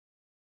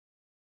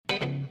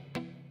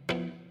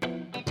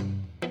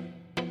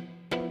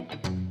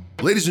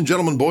Ladies and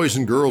gentlemen, boys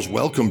and girls,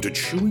 welcome to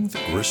Chewing the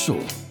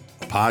Gristle,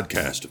 a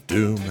podcast of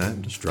doom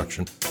and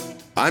destruction.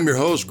 I'm your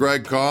host,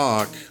 Greg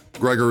Koch,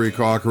 Gregory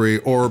Cockery,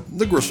 or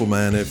the Gristle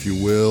Man, if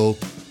you will.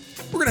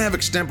 We're going to have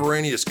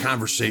extemporaneous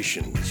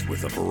conversations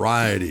with a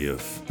variety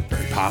of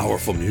very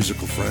powerful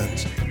musical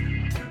friends.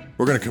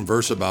 We're going to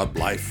converse about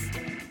life,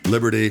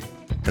 liberty,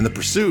 and the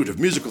pursuit of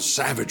musical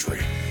savagery.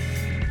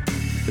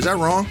 Is that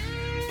wrong?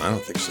 I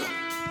don't think so.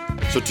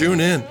 So tune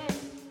in.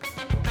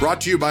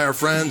 Brought to you by our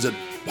friends at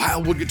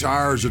Wildwood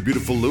Guitars of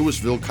beautiful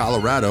Louisville,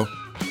 Colorado.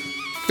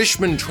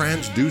 Fishman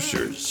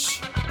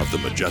Transducers of the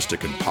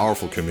majestic and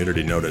powerful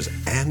community known as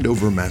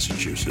Andover,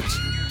 Massachusetts.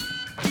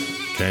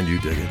 Can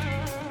you dig it?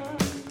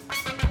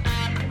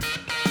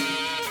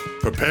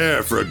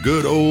 Prepare for a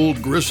good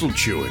old gristle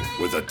chewing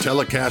with a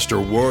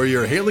Telecaster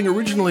warrior hailing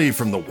originally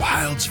from the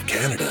wilds of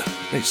Canada.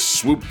 He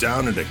swooped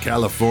down into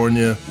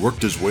California,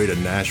 worked his way to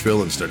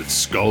Nashville, and started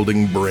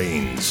scalding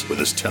brains with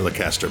his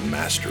Telecaster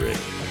mastery.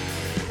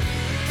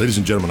 Ladies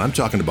and gentlemen, I'm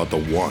talking about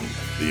the one,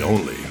 the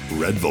only,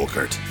 Red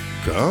Volkert.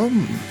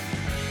 Come.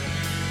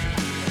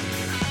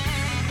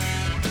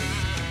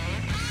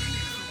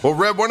 Well,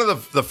 Red, one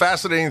of the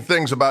fascinating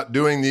things about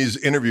doing these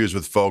interviews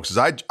with folks is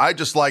I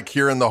just like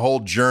hearing the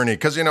whole journey.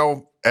 Because, you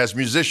know, as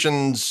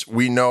musicians,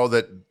 we know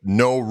that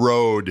no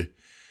road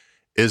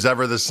is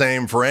ever the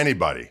same for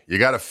anybody. You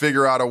got to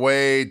figure out a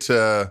way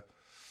to,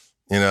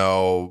 you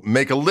know,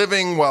 make a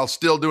living while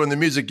still doing the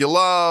music you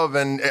love.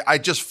 And I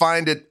just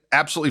find it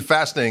absolutely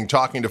fascinating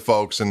talking to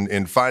folks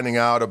and finding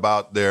out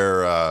about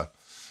their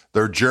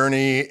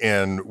journey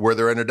and where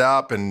they're ended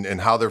up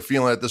and how they're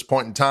feeling at this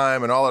point in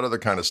time and all that other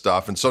kind of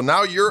stuff. And so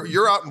now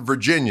you're out in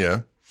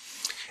Virginia,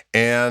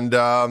 and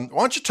why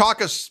don't you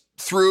talk us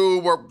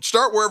through,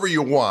 start wherever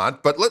you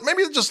want, but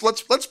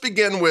let's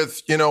begin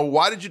with, you know,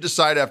 why did you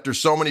decide after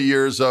so many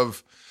years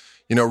of,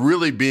 you know,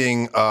 really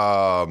being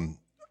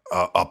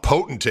a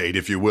potentate,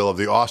 if you will, of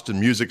the Austin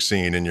music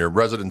scene and your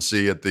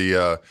residency at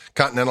the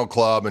Continental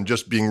Club and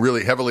just being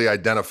really heavily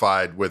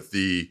identified with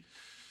the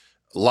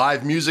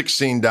live music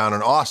scene down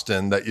in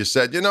Austin, that you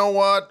said, you know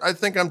what, I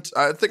think I'm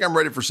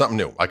ready for something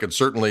new. I could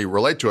certainly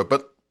relate to it,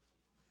 but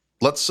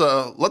let's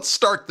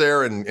start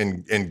there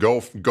and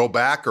go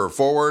back or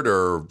forward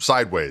or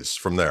sideways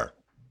from there.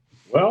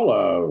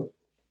 Well,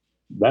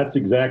 that's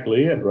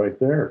exactly it right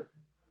there.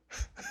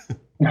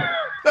 There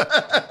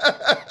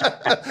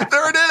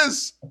it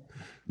is.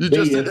 You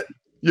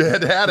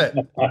had it.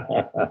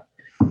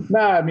 No,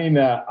 I mean,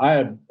 I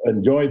have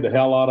enjoyed the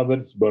hell out of it.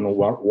 It's been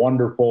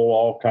wonderful,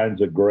 all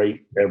kinds of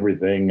great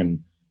everything. And,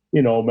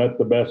 you know, met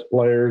the best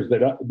players.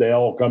 They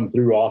all come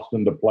through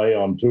Austin to play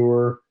on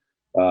tour.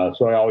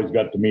 So I always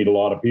got to meet a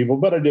lot of people.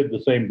 But I did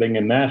the same thing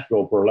in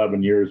Nashville for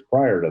 11 years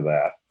prior to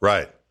that.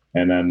 Right.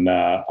 And then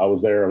I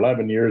was there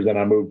 11 years, and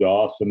I moved to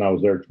Austin. I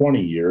was there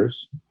 20 years.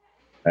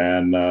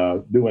 And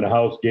doing a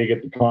house gig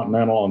at the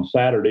Continental on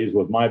Saturdays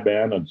with my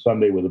band and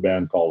Sunday with a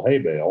band called Hay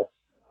Bale.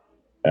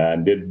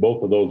 And did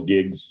both of those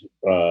gigs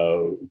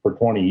for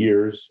 20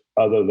 years,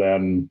 other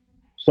than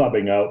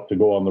subbing out to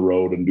go on the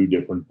road and do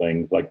different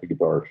things like the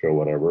guitar show,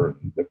 whatever,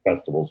 the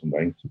festivals and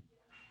things.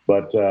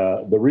 But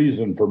the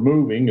reason for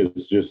moving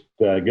is just,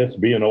 I guess,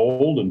 being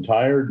old and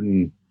tired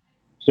and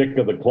sick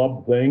of the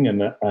club thing.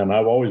 And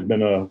I've always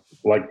been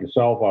like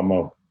yourself, I'm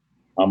a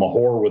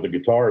whore with a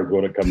guitar is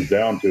what it comes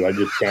down to. I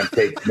just can't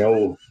take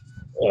no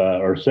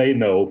or say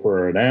no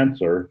for an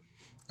answer.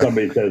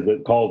 Somebody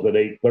calls at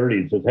 8:30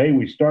 and says, "Hey,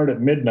 we start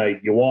at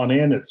midnight. You want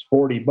in? It's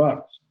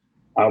 $40."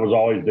 I was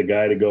always the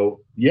guy to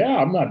go, "Yeah,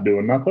 I'm not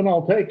doing nothing.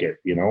 I'll take it."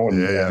 You know,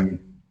 and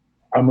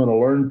I'm going to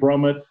learn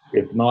from it.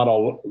 If not,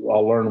 I'll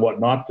learn what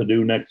not to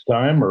do next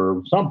time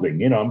or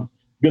something. You know, I'm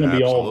going to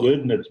be all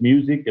good, and it's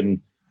music, and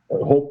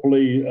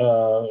hopefully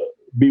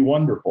be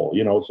wonderful.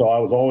 You know, so I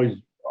was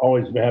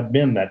always have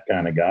been that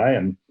kind of guy,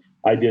 and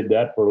I did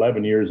that for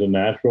 11 years in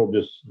Nashville,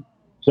 just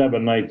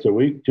 7 nights a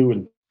week, 2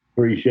 and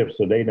 3 shifts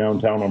a day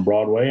downtown on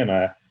Broadway. And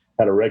I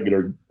had a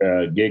regular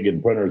gig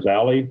in Printer's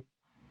Alley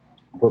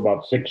for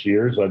about 6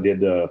 years. I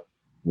did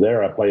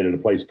there. I played at a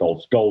place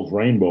called Skull's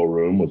Rainbow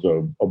Room, was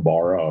a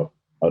bar, a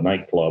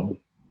nightclub.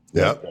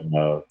 Yeah. And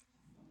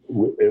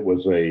it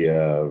was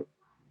a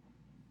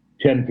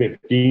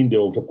 10:15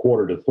 till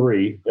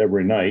 2:45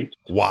 every night.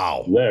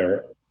 Wow.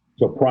 There.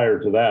 So prior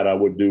to that, I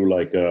would do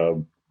like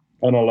an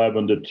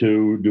 11 to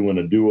 2, doing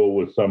a duo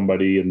with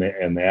somebody in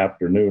the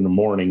afternoon or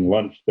morning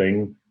lunch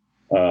thing.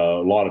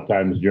 A lot of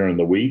times during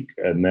the week,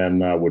 and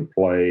then I would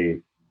play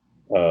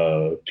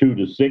 2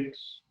 to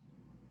 6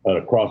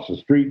 across the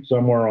street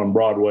somewhere on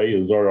Broadway.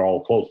 It was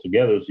all close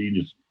together, so you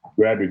just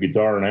grab your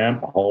guitar and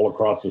amp, haul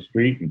across the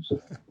street, and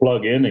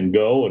plug in and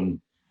go,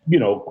 and you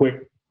know,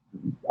 quick,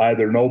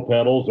 either no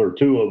pedals or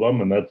 2 of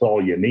them, and that's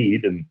all you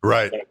need. And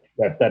right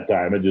at that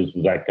time, it just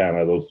was that kind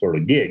of those sort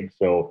of gigs.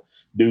 So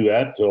do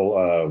that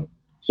till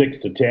 6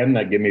 to 10.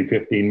 That gave me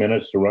 15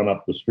 minutes to run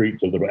up the street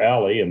to the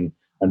alley and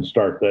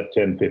start that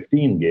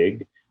 10:15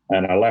 gig.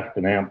 And I left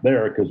an amp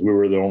there because we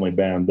were the only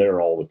band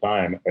there all the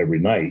time, every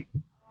night.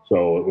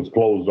 So it was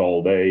closed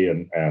all day,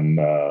 and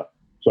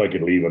so I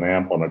could leave an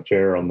amp on a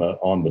chair on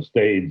the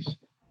stage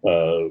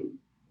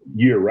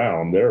year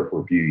round there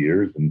for a few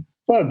years. And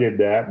so I did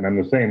that. And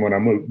then the same when I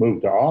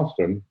moved to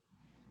Austin.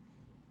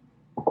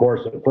 Of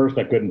course, at first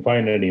I couldn't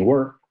find any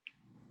work.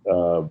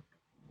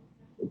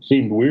 It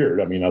seemed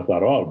weird. I mean, I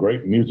thought, oh,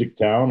 great music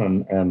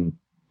town. And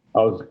I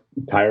was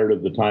tired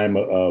of the time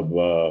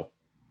of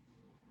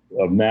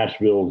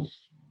Nashville,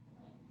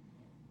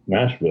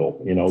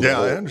 you know.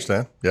 Yeah, I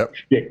understand. Yep.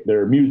 Shtick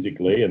there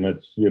musically. And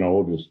it's, you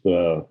know, just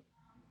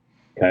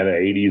kind of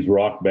 80s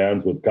rock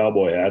bands with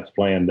cowboy hats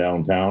playing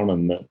downtown.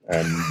 And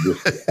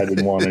just, I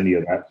didn't want any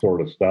of that sort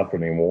of stuff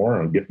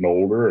anymore. I'm getting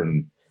older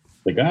and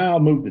like, I'll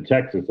move to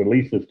Texas. At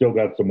least it's still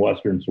got some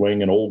Western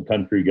swing and old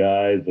country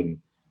guys. And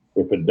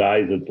if it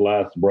dies its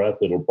last breath,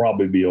 it'll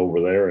probably be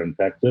over there in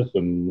Texas.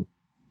 And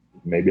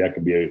maybe I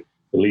could be at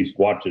least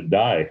watch it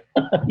die.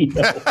 You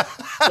know?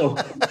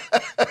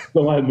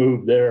 So I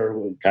moved there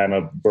kind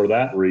of for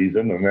that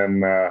reason. And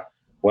then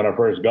when I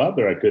first got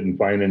there, I couldn't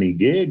find any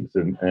gigs.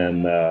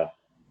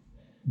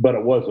 But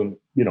it wasn't,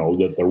 you know,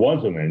 that there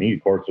wasn't any.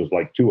 Of course, there's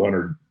like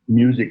 200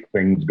 music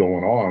things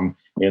going on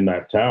in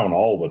that town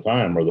all the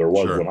time, or there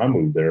was Sure. when I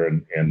moved there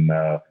in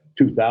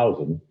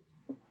 2000.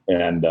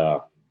 And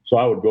so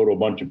I would go to a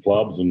bunch of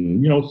clubs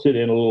and, you know, sit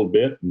in a little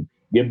bit and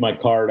give my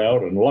card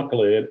out. And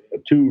luckily,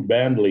 two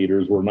band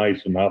leaders were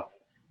nice enough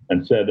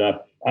and said,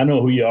 I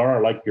know who you are.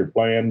 I like your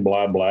playing,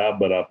 blah, blah,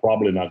 but I'm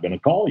probably not going to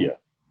call you.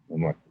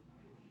 I'm like,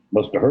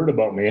 must have heard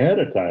about me ahead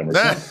of time or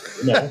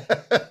something. You know?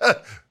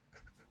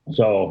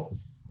 So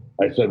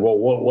I said, well,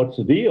 what's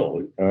the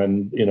deal?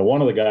 And, you know,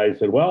 one of the guys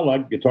said, well,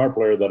 like guitar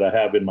player that I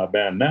have in my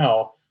band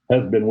now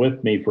has been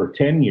with me for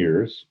 10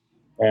 years.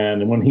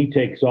 And when he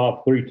takes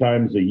off 3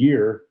 times a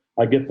year,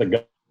 I get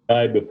the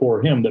guy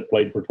before him that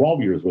played for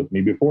 12 years with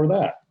me before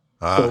that.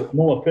 So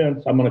no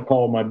offense, I'm going to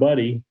call my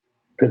buddy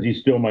because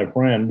he's still my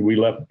friend.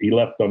 He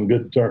left on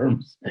good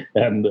terms,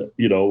 and,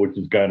 you know, which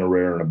is kind of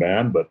rare in a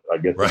band, but I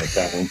guess right. in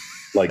a town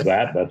like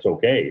that, that's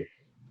okay.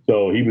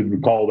 So he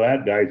would call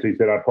that guy. So he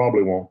said, I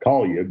probably won't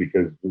call you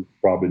because it's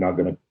probably not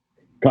going to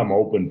come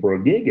open for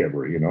a gig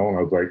ever, you know? And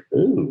I was like,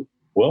 ooh,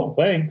 well,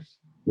 thanks,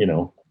 you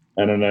know?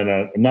 And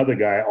then another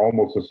guy,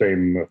 almost the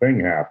same thing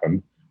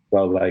happened. So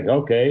I was like,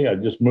 okay, I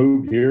just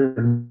moved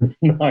here.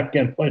 I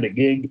can't find a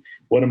gig.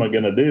 What am I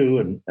going to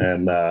do?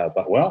 And I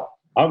thought, well,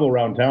 I'll go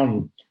around town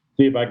and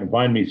see if I can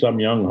find me some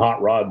young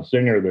hot rod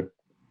singer that,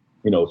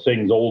 you know,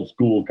 sings old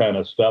school kind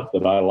of stuff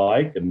that I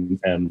like.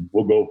 And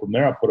we'll go from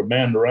there. I put a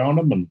band around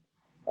him and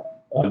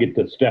I get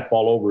to step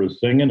all over his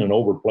singing and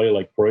overplay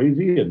like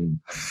crazy and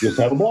just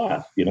have a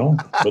blast, you know.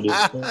 But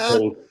it's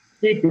so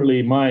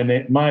secretly my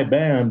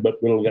band,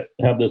 but we'll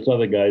have this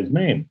other guy's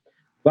name.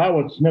 So I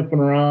went sniffing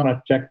around.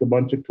 I checked a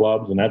bunch of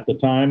clubs, and at the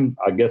time,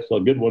 I guess the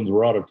good ones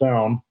were out of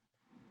town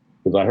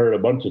because I heard a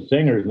bunch of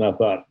singers, and I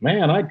thought,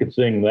 man, I could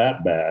sing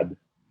that bad.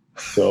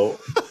 So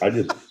I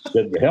just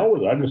said, the hell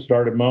with it. I just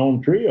started my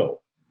own trio.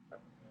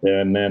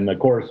 And then, of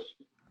course,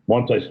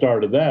 once I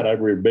started that,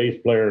 every bass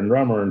player and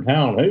drummer in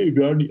town, hey,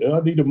 I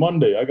need a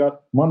Monday. I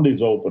got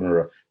Mondays open or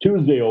a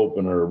Tuesday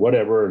open or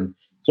whatever. And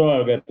so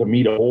I got to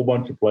meet a whole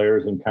bunch of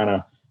players and kind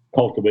of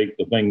cultivate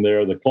the thing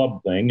there, the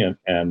club thing.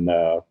 And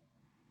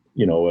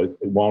you know, it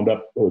wound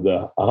up with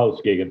a house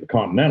gig at the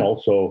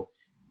Continental. So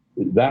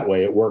that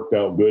way it worked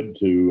out good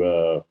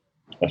to,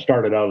 I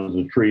started out as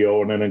a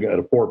trio and then I got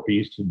a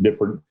 4-piece,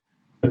 different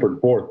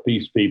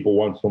 4th-piece people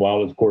once in a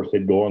while. Of course,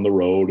 they'd go on the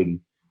road and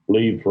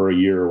leave for a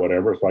year or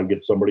whatever. So I'd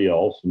get somebody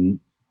else and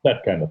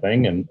that kind of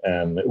thing.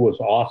 And it was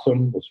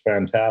awesome. It was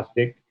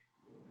fantastic.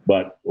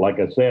 But like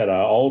I said, I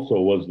also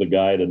was the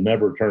guy to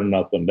never turn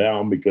nothing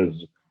down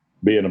because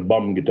being a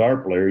bum guitar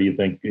player, you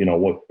think, you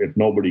know, if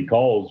nobody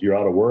calls, you're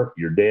out of work,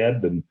 you're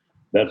dead, and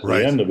that's right.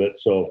 the end of it.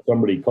 So if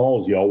somebody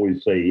calls, you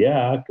always say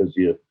yeah, because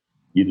you're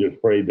just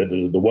afraid that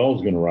the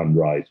well's going to run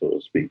dry, so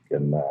to speak.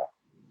 And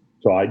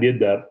so I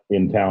did that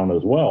in town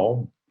as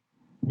well.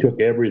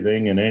 Took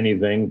everything and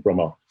anything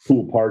from a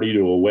pool party to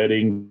a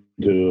wedding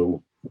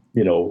to,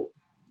 you know,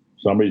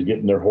 somebody's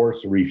getting their horse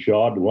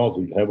reshod. Well,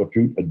 so have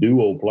a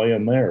duo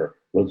playing there.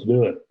 Let's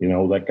do it, you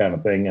know, that kind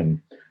of thing.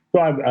 And so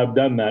I've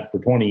done that for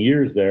 20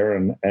 years there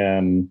and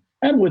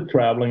with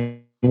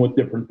traveling with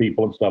different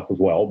people and stuff as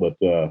well. But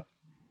so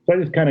I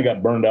just kind of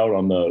got burned out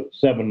on the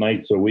 7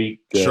 nights a week,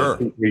 sure.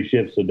 3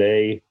 shifts a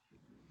day.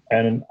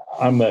 And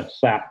I'm a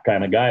sap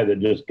kind of guy that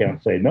just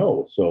can't say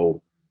no.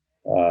 So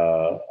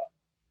a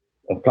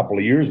couple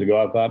of years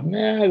ago, I thought,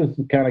 this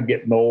is kind of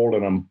getting old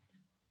and I'm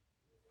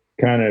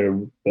kind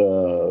of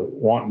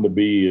wanting to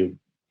be,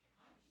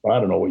 I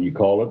don't know what you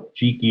call it,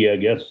 cheeky, I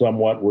guess,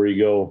 somewhat, where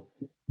you go,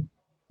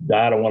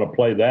 I don't want to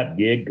play that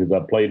gig because I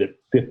played it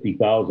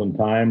 50,000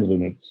 times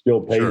and it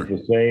still pays sure.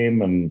 the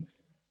same. And,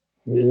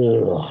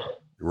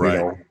 right. You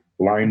know,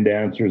 line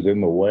dancers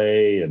in the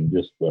way and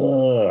just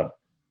that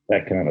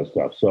kind of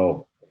stuff.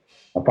 So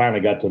I finally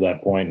got to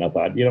that point and I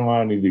thought, you know,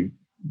 I need to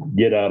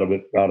get out of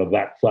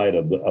that side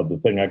of the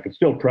thing. I could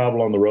still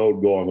travel on the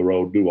road, go on the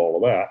road, do all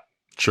of that.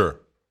 Sure.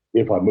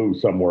 If I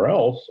move somewhere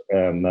else.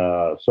 And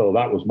so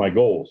that was my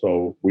goal.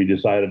 So we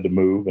decided to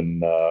move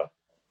and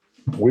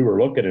we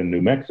were looking in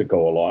New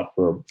Mexico a lot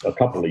for a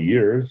couple of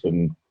years.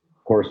 And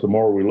of course, the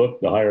more we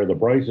looked, the higher the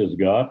prices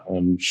got,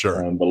 and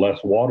the less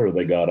water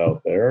they got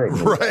out there. And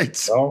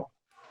right. Well,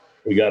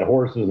 we got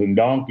horses and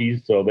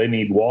donkeys, so they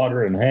need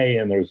water and hay.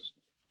 And there's,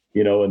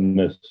 in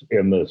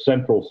the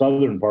central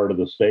southern part of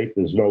the state,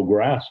 there's no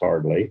grass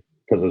hardly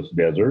because it's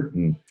desert,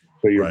 and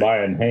so you're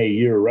buying hay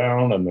year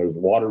round, and there's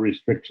water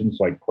restrictions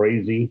like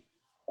crazy.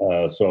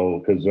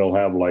 So because they'll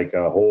have like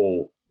a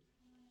whole,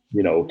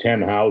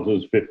 10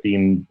 houses,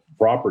 15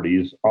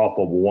 properties off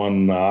of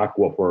one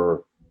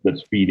aquifer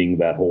that's feeding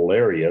that whole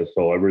area.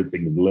 So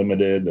everything's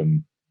limited, and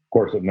of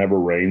course it never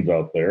rains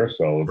out there.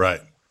 So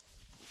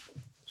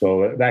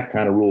So that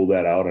kind of ruled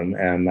that out,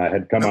 and I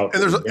had come out.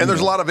 And there's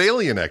a lot of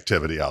alien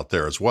activity out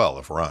there as well,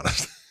 if we're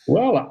honest.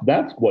 Well,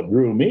 that's what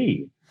drew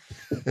me.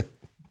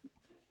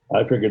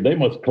 I figured they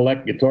must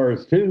collect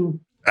guitars too.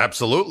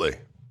 Absolutely.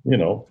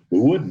 Who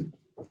wouldn't?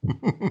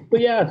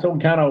 But yeah, so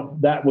kind of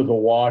that was a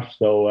wash.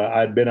 So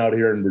I'd been out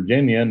here in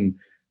Virginia and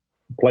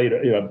played,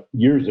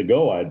 years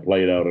ago, I'd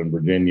played out in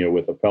Virginia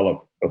with a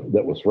fellow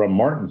that was from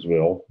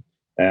Martinsville.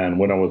 And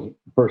when I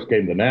first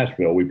came to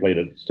Nashville, we played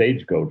at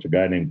Stagecoach, a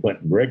guy named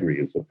Clinton Gregory,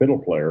 who's a fiddle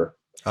player.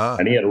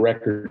 And he had a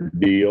record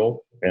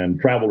deal and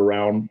traveled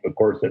around. Of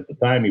course, at the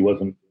time, he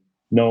wasn't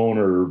known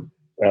or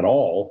at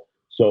all.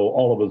 So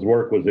all of his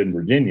work was in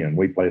Virginia, and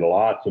we played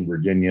lots in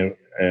Virginia.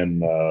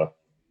 And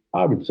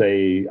I would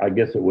say, I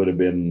guess it would have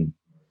been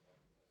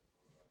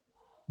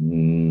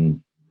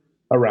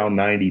around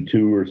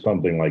 92 or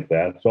something like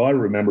that. So I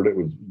remembered it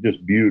was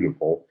just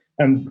beautiful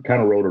and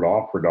kind of wrote it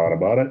off, forgot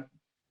about it.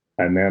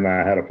 And then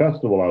I had a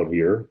festival out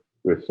here.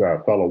 This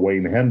fellow,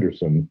 Wayne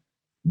Henderson,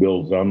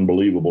 builds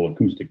unbelievable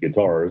acoustic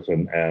guitars,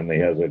 and he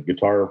has a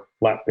guitar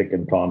flat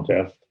picking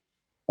contest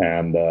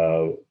and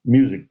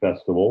music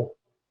festival,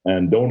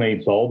 and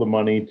donates all the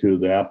money to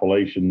the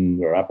Appalachian,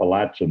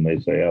 they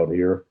say out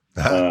here,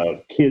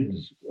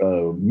 kids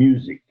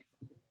music.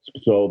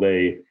 So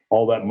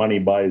all that money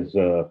buys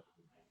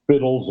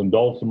fiddles and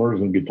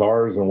dulcimers and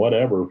guitars and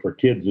whatever for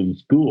kids in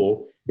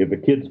school. If the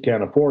kids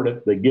can't afford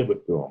it, they give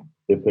it to them.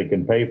 If they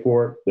can pay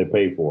for it, they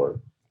pay for it,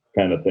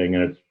 kind of thing.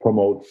 And it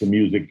promotes the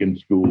music in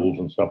schools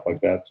and stuff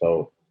like that.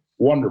 So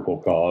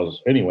wonderful cause.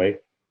 Anyway,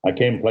 I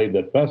came and played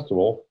that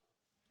festival,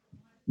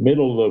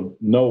 middle of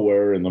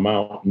nowhere in the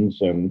mountains,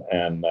 and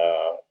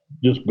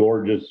just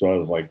gorgeous. So I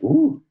was like,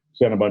 ooh,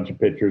 sent a bunch of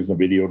pictures and a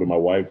video to my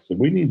wife. Said,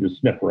 we need to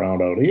sniff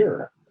around out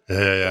here.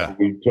 Yeah. So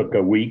we took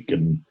a week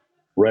and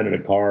rented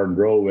a car and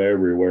drove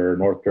everywhere,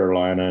 North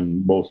Carolina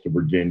and most of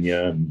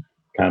Virginia and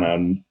kind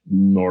of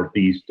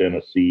northeast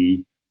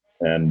Tennessee,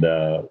 and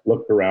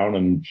looked around,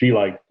 and she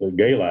liked the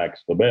Galax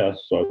the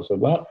best. So I said,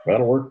 well,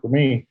 that'll work for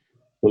me.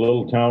 A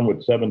little town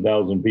with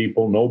 7,000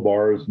 people, no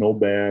bars, no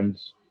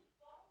bands,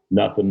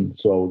 nothing.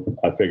 So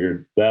I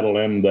figured that'll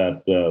end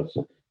that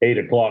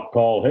 8:00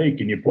 call. Hey,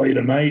 can you play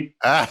tonight?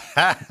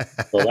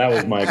 So that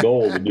was my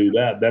goal, to do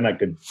that. Then I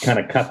could kind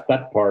of cut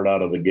that part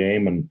out of the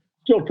game and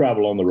still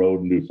travel on the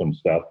road and do some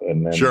stuff.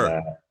 And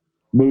then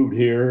moved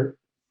here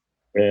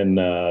in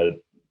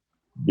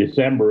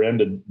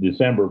ended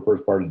December,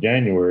 first part of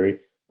January.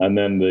 And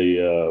then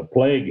the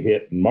plague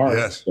hit in March.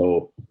 Yes.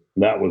 So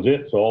that was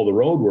it. So all the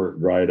road work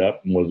dried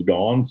up and was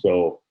gone.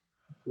 So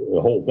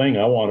the whole thing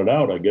I wanted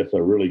out, I guess I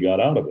really got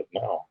out of it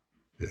now.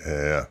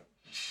 Yeah.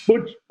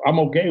 Which I'm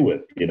okay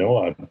with.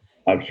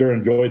 I've sure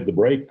enjoyed the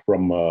break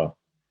from,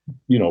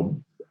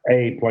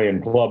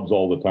 playing clubs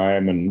all the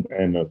time and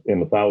in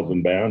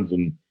 1,000 bands.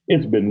 And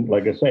it's been,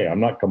 like I say, I'm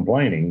not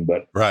complaining,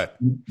 but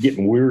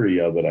getting weary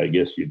of it, I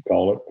guess you'd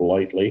call it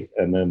politely.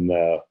 And then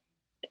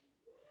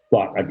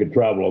thought I could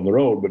travel on the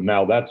road, but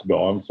now that's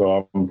gone.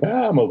 So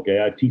I'm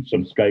okay. I teach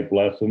some Skype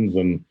lessons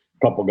and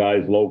a couple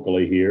guys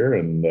locally here,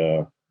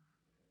 and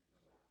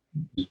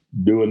just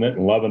doing it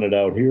and loving it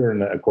out here.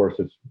 And of course,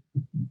 it's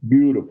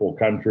beautiful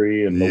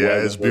country, and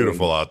it's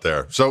beautiful out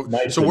there. So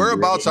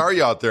whereabouts are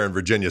you out there in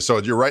Virginia? So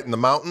you're right in the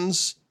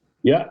mountains?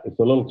 Yeah, it's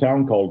a little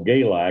town called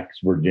Galax,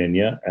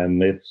 Virginia,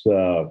 and it's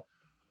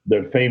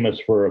they're famous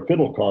for a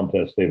fiddle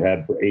contest they've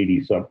had for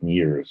 80-something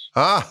years.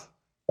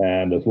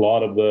 And there's a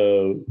lot of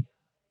the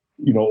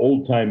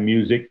old time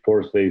music. Of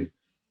course, they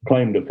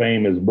claim to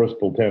fame as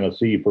Bristol,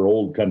 Tennessee for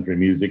old country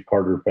music,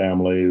 Carter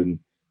Family and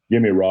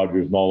Jimmy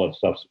Rogers and all that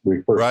stuff's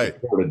first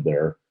recorded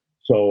there.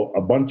 So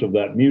a bunch of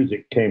that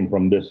music came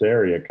from this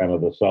area, kind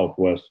of the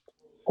southwest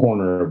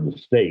corner of the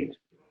state.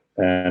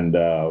 And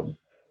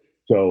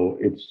so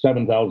it's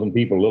 7,000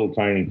 people, a little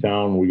tiny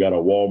town. We got a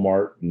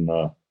Walmart and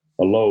a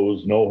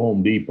Lowe's, no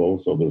Home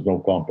Depot, so there's no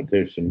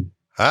competition.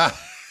 But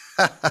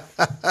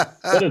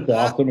it's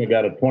awesome. We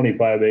got a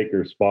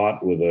 25-acre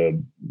spot with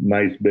a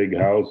nice big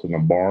house and a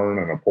barn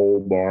and a pole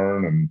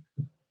barn, and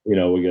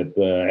we get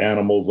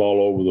animals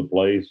all over the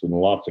place and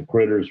lots of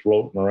critters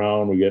floating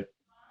around. We get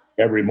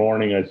every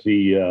morning I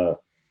see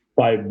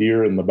 5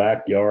 deer in the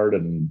backyard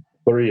and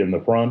 3 in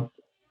the front,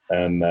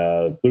 and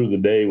through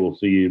the day we'll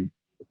see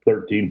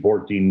 13,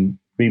 14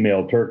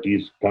 female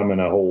turkeys come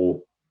in a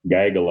whole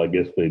gaggle, I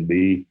guess they'd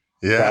be,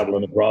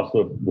 traveling across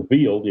the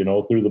field,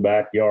 through the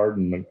backyard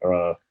and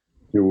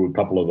through a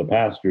couple of the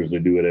pastures. They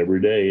do it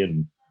every day,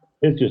 and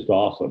it's just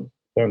awesome.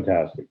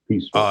 fantastic,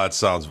 peaceful. That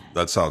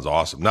sounds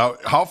awesome. Now,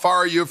 how far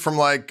are you from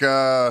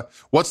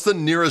what's the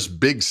nearest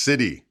big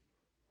city?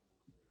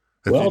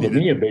 Well, to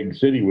me, a big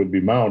city would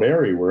be Mount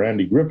Airy, where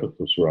Andy Griffith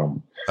was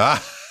from.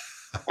 It's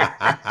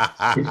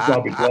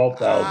probably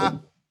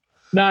 12,000.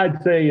 No,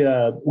 I'd say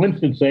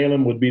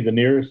Winston-Salem would be the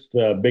nearest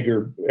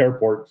bigger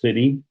airport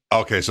city.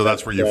 Okay, so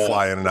that's where you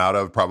fly in and out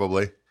of,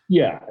 probably?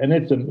 Yeah, and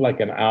it's like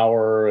an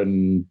hour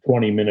and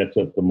 20 minutes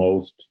at the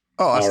most.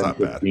 Oh, that's not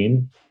bad.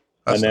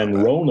 And then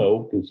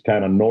Roanoke is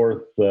kind of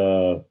north,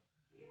 I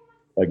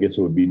guess it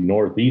would be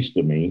northeast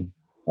of me,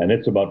 and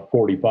it's about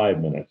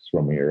 45 minutes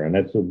from here. And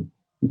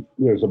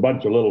there's a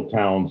bunch of little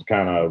towns,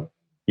 kind of,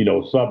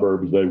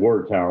 suburbs. They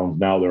were towns.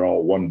 Now they're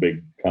all one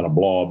big kind of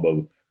blob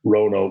of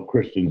Roanoke,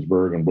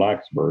 Christiansburg, and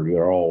Blacksburg.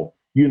 They're all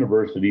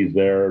universities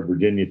there,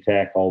 Virginia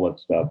Tech, all that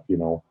stuff,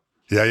 Yeah.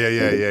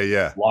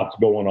 Lots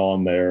going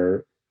on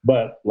there.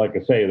 But like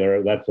I say,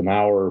 that's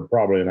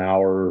probably an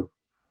hour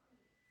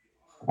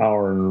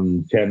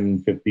and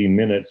 10, 15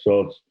 minutes.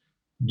 So it's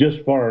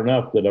just far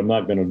enough that I'm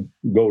not going to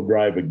go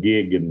drive a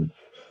gig and,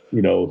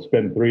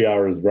 spend 3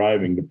 hours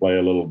driving to play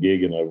a little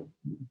gig in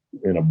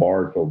a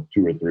bar till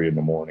 2 or 3 in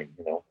the morning,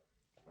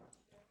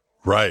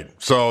 Right.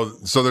 So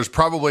there's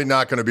probably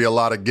not going to be a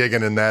lot of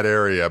gigging in that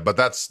area, but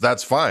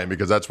that's fine,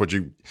 because that's what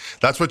you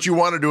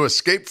wanted to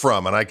escape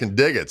from, and I can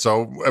dig it.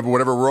 So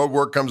whatever road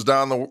work comes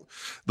down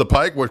the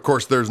pike, well, of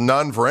course, there's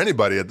none for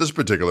anybody at this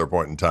particular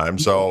point in time.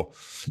 So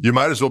you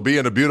might as well be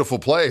in a beautiful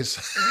place.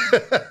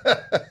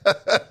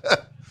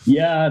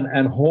 Yeah,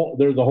 and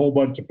there's a whole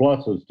bunch of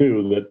pluses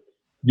too. That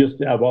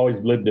I've always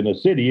lived in a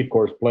city. Of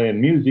course, playing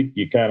music,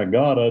 you kind of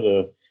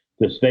gotta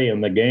to stay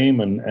in the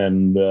game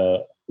and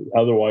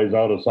otherwise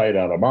out of sight,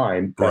 out of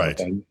mind. Right.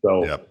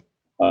 So, yep.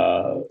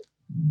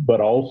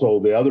 But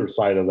also the other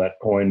side of that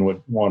coin,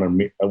 what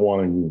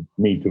wanting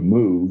me to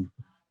move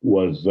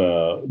was,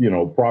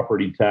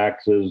 property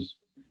taxes,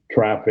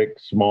 traffic,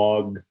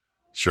 smog.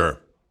 Sure.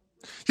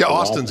 Yeah,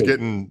 Austin's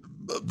getting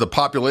the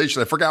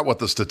population. I forgot what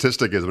the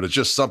statistic is, but it's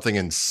just something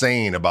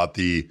insane about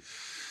the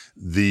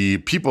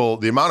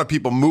amount of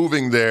people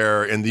moving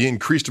there and the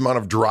increased amount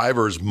of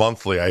drivers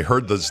monthly. I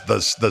heard the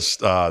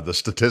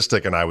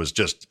statistic, and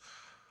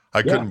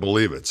I couldn't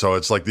believe it. So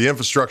it's like the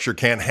infrastructure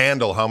can't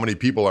handle how many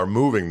people are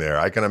moving there.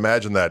 I can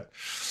imagine that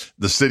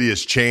the city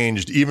has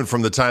changed even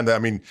from the time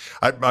that,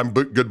 I'm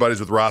good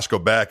buddies with Roscoe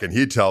Beck, and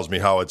he tells me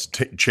how it's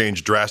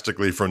changed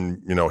drastically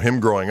from,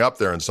 him growing up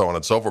there and so on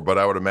and so forth. But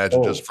I would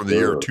imagine just from the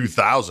year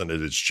 2000,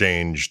 it has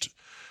changed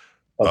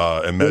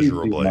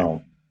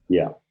immeasurably.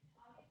 Yeah.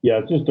 Yeah.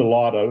 It's just a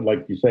lot of,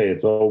 like you say,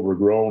 it's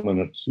overgrown, and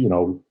it's,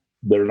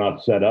 they're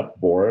not set up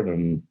for it.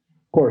 And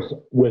of course,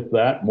 with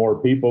that, more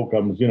people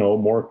comes,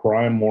 more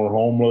crime, more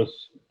homeless,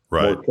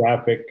 right, more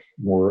traffic,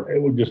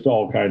 it was just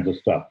all kinds of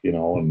stuff,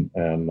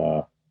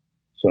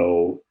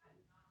 so,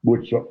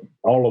 which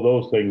all of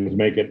those things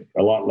make it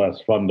a lot less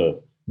fun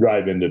to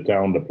drive into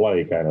town to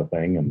play, kind of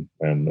thing,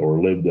 and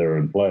or live there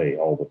and play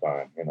all the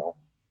time,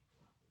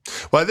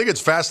 Well, I think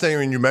it's fascinating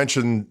when you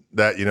mentioned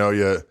that,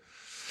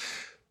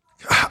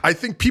 I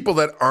think people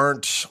that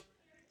aren't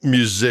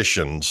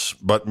musicians,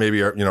 but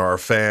maybe are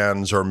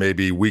fans, or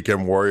maybe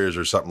weekend warriors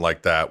or something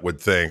like that, would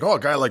think, a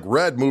guy like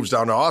Red moves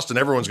down to Austin,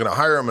 everyone's going to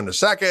hire him in a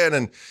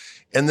second,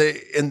 and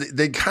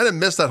they kind of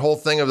miss that whole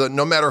thing of that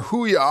no matter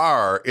who you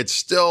are, it's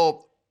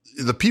still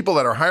the people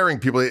that are hiring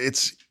people.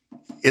 It's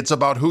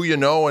about who you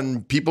know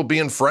and people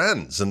being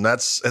friends, and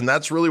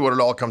that's really what it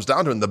all comes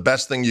down to. And the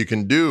best thing you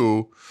can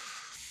do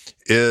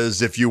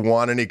is, if you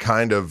want any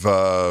kind of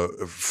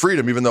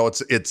freedom, even though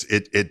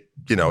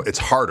it's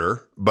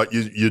harder, but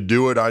you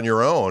do it on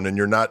your own and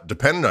you're not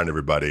dependent on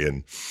everybody.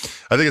 And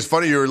I think it's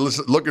funny you're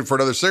looking for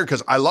another singer,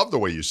 because I love the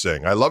way you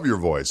sing. I love your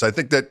voice. I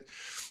think that,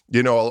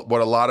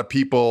 what a lot of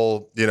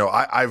people,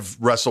 I've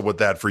wrestled with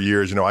that for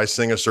years. I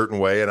sing a certain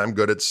way and I'm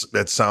good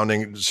at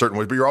sounding a certain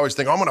way, but you're always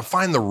thinking, I'm going to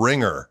find the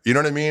ringer. You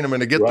know what I mean? I'm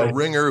going to get the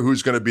ringer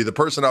who's going to be the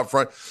person out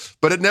front,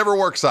 but it never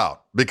works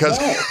out because.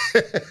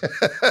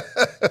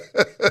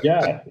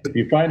 Yeah. If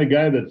you find a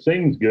guy that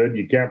sings good,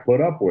 you can't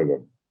put up with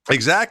him.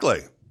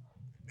 Exactly.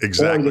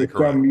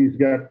 Correct. He's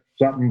got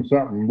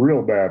something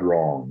real bad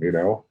wrong,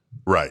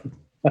 Right.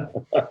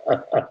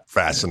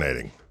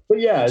 Fascinating. But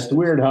yeah, it's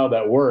weird how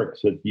that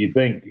works. That you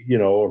think,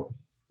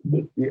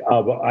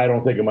 I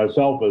don't think of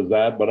myself as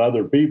that, but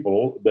other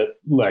people that,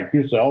 like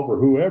yourself or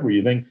whoever,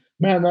 you think,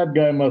 man, that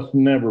guy must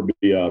never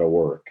be out of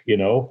work,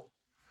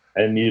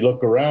 And you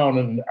look around,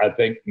 and I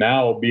think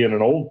now, being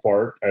an old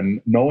fart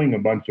and knowing a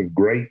bunch of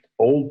great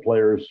old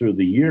players through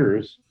the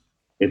years,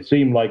 it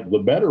seemed like the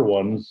better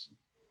ones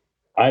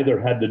either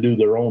had to do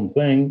their own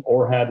thing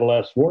or had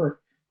less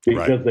work,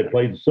 because they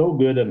played so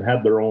good and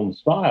had their own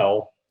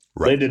style.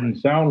 They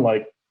didn't sound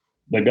like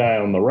the guy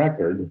on the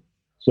record.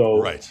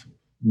 So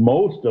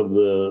most of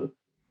the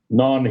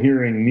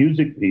non-hearing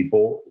music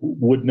people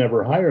would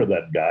never hire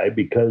that guy,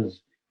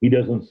 because he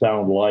doesn't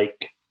sound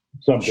like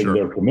something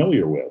they're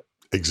familiar with.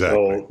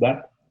 Exactly.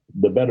 So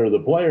the better the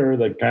player,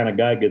 the kind of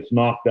guy gets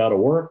knocked out of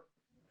work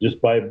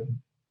just by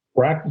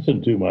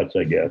practicing too much,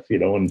 I guess,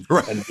 and,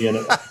 Right. and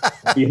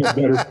being a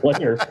better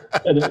player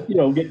and,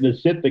 getting to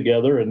sit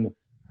together and,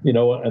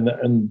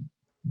 and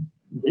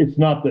it's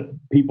not that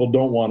people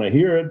don't want to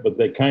hear it, but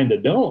they kind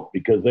of don't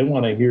because they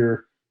want to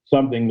hear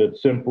something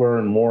that's simpler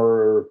and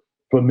more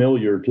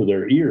familiar to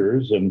their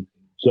ears. And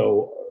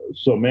so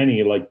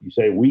many, like you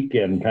say,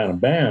 weekend kind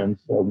of bands,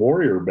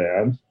 warrior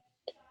bands,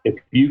 if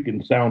you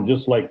can sound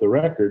just like the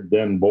record,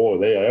 then boy,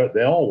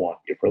 they all want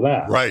you for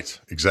that. Right.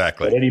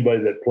 Exactly. But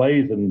anybody that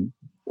plays and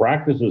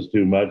practices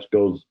too much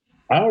goes,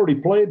 I already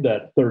played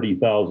that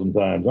 30,000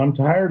 times. I'm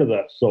tired of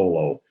that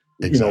solo,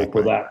 Exactly.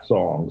 for that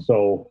song.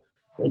 So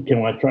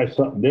can I try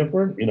something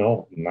different?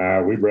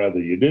 Nah, we'd rather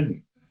you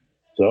didn't.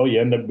 So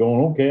you end up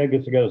going, okay, I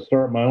guess I got to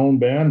start my own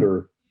band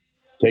or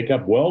take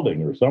up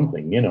welding or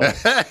something,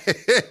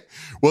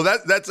 Well,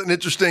 that's an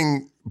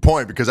interesting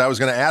point because I was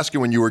going to ask you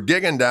when you were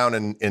gigging down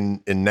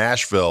in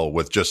Nashville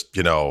with just,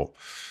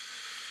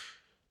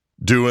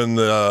 doing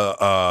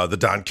the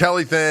Don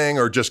Kelly thing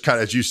or just kind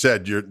of, as you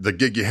said, the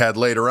gig you had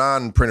later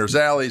on, Printer's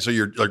Alley. So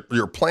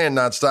you're playing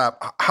nonstop.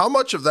 How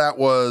much of that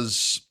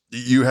was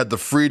you had the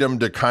freedom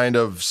to kind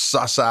of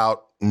suss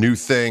out new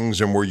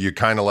things and were you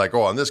kind of like,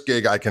 oh, on this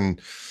gig, I can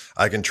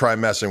try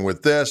messing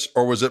with this?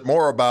 Or was it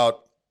more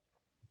about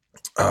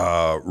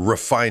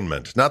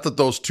refinement? Not that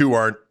those two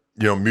aren't,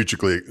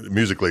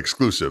 musically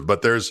exclusive,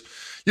 but there's,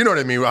 you know what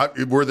I mean?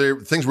 Were there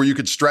things where you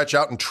could stretch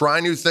out and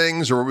try new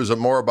things, or was it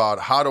more about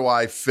how do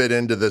I fit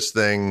into this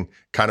thing,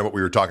 kind of what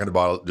we were talking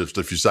about just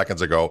a few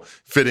seconds ago,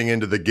 fitting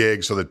into the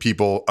gig so that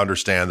people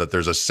understand that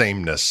there's a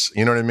sameness?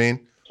 You know what I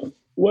mean?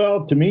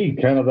 Well, to me,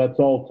 kind of that's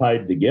all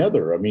tied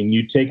together. I mean,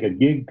 you take a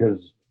gig because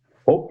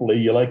hopefully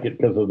you like it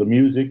because of the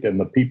music and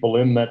the people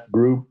in that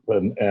group,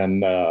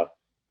 and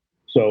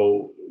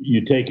so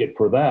you take it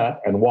for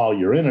that. And while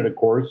you're in it, of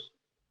course,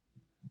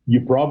 you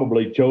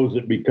probably chose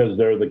it because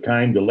they're the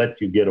kind to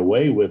let you get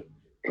away with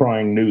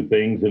trying new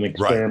things and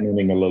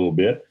experimenting a little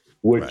bit,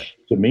 which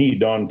to me,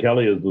 Don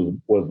Kelly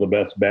was the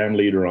best band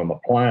leader on the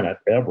planet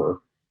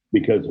ever,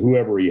 because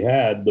whoever he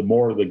had, the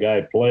more the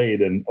guy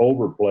played and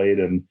overplayed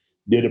and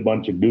did a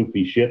bunch of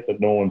goofy shit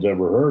that no one's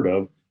ever heard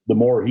of, the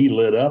more he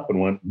lit up and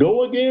went,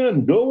 go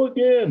again, go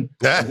again.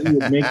 And he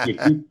would make you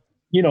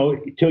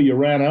keep, till you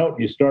ran out,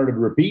 you started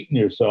repeating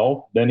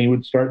yourself, then he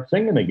would start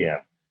singing again.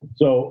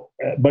 So,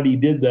 but he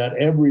did that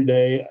every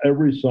day,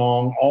 every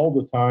song, all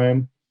the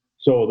time.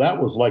 So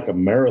that was like a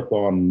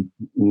marathon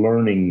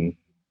learning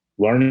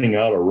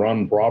how to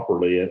run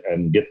properly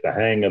and get the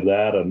hang of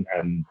that and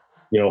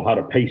how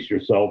to pace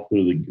yourself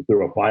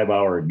through a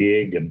 5-hour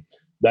gig and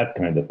that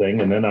kind of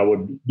thing. And then I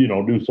would,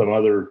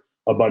 do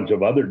a bunch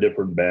of other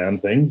different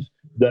band things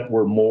that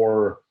were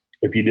more,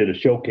 if you did a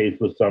showcase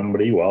with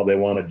somebody, well, they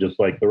want it just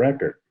like the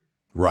record.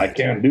 Right. I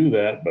can't do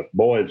that, but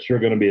boy, it's sure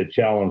going to be a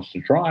challenge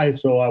to try.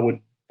 So I would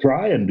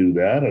try and do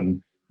that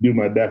and do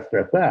my best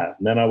at that.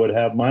 And then I would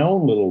have my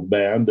own little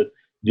band that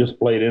just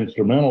played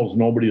instrumentals.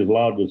 Nobody was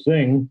allowed to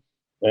sing.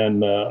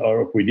 And,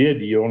 or if we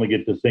did, you only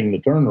get to sing the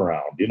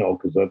turnaround,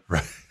 because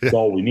that's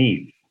all we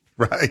need.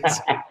 Right.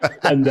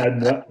 And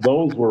then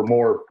those were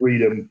more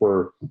freedom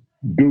for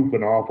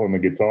goofing off on the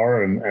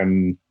guitar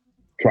and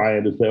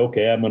trying to say,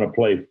 okay, I'm going to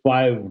play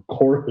 5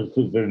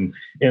 choruses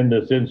in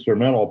this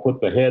instrumental,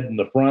 put the head in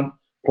the front,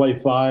 play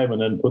 5,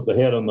 and then put the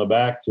head on the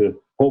back to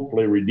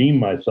hopefully redeem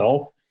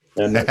myself.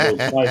 And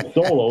those 5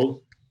 solos,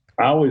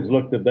 I always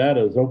looked at that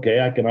as, okay,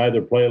 I can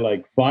either play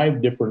like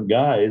 5 different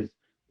guys.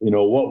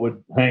 What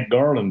would Hank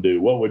Garland do?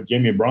 What would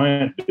Jimmy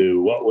Bryant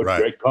do? What would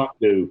Ray Koch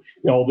do?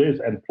 All this,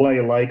 and play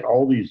like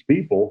all these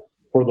people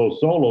for those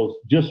solos,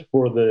 just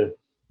for the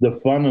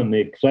fun and the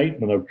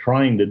excitement of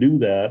trying to do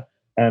that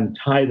and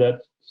tie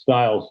that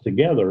styles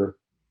together,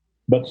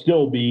 but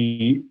still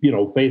be,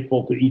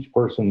 faithful to each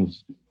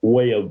person's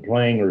way of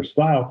playing or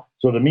style.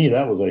 So to me,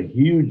 that was a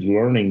huge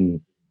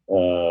learning,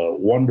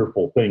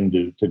 wonderful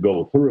thing to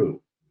go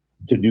through,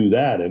 to do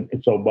that. And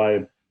so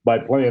by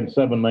playing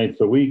 7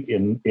 nights a week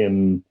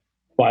in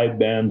 5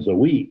 bands a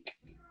week,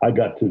 I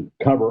got to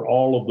cover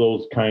all of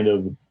those kind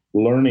of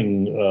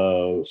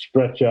learning,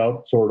 stretch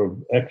out sort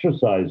of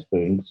exercise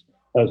things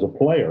as a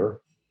player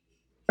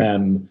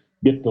and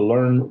get to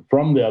learn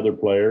from the other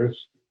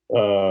players,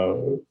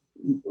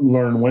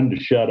 learn when to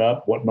shut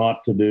up, what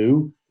not to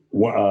do,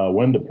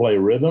 when to play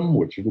rhythm,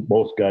 which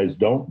most guys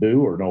don't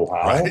do or know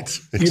how. Right.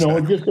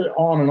 Exactly. Just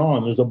on and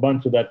on. There's a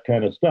bunch of that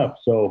kind of stuff.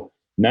 So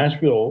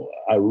Nashville,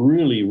 I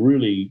really,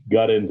 really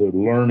got into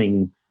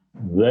learning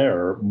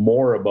there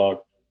more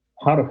about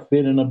how to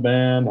fit in a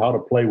band, how to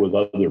play with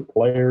other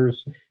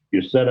players.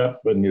 You set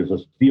up and there's a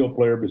steel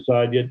player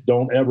beside you.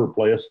 Don't ever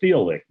play a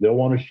steel lick. They'll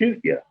want to shoot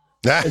you.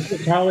 That's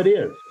just how it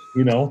is,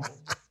 Of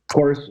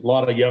course, a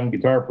lot of young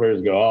guitar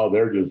players go, oh,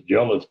 they're just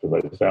jealous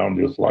because I sound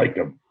just like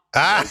them.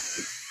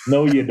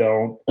 No, you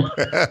don't.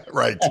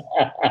 Right.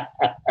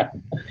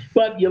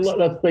 But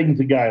that's things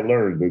a guy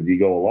learns as you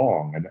go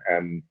along.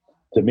 And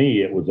to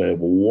me, it was a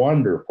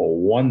wonderful,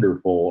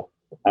 wonderful,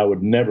 I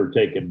would never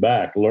take it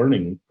back,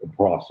 learning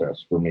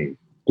process for me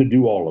to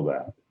do all of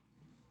that.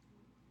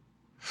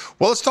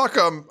 Well, let's talk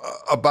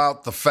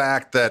about the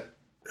fact that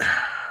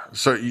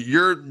So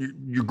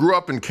you grew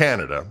up in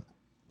Canada.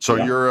 So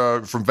Yeah.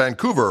 you're from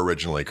Vancouver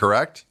originally,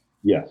 correct?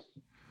 Yes.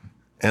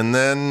 And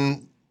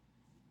then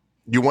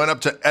you went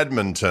up to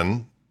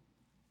Edmonton.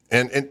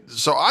 And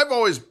so I've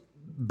always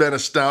been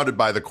astounded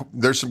by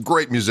there's some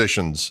great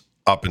musicians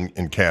up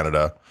in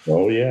Canada.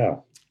 Oh, yeah.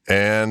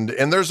 And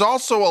there's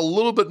also a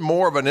little bit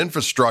more of an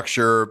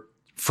infrastructure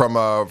from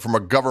a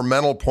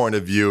governmental point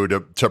of view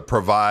to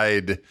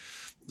provide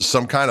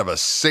some kind of a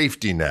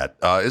safety net.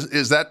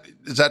 Is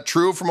that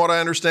true from what I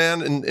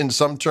understand in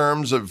some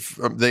terms of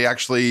they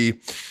actually,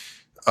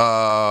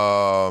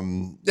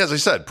 as I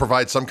said,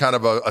 provide some kind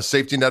of a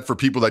safety net for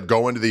people that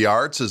go into the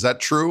arts? Is that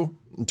true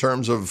in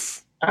terms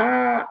of?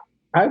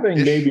 I think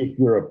maybe if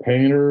you're a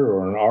painter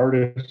or an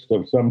artist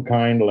of some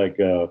kind, like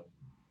the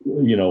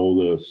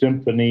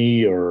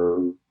symphony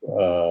or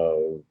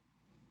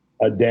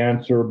a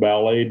dancer,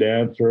 ballet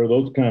dancer,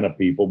 those kind of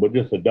people, but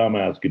just a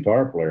dumbass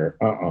guitar player,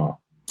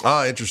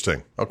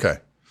 Interesting. Okay.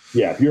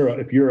 Yeah,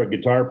 if you're a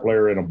guitar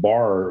player in a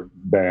bar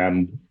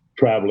band,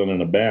 traveling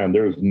in a band,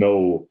 there's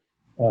no.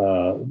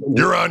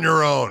 You're on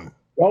your own.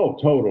 Oh,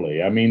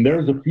 totally. I mean,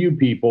 there's a few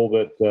people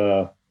that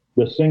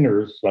the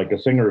singers, like a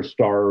singer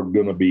star,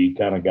 gonna be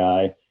kind of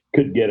guy,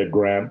 could get a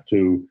grant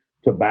to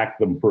back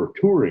them for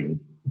touring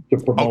to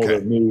promote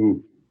a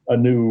new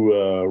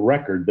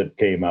record that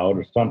came out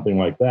or something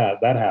like that.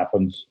 That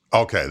happens.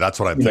 Okay, that's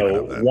what I'm thinking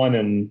of. Then. 1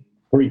 in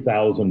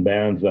 3,000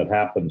 bands that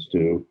happens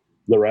to.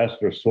 The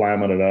rest are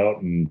slamming it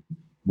out and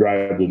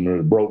driving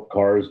their broke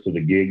cars to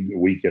the gig a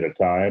week at a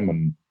time.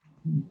 And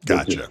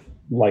gotcha.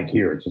 Like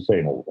here, it's the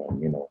same old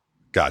thing,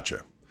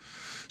 Gotcha.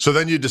 So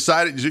then you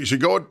decided you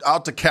should go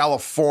out to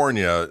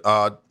California.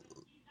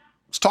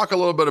 Let's talk a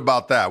little bit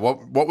about that.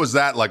 What was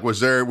that like?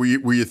 Were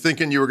you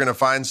thinking you were going to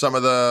find some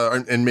of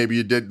and maybe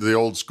you did the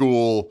old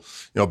school,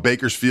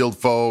 Bakersfield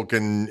folk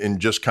and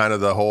just kind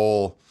of the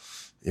whole,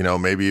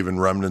 maybe even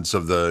remnants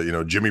of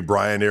the, Jimmy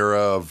Bryan era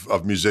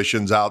of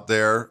musicians out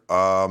there?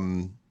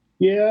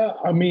 Yeah,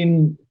 I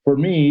mean, for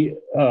me,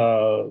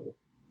 I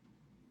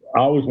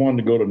always wanted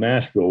to go to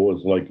Nashville,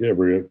 as like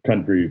every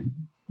country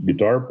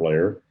guitar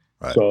player.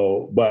 Right.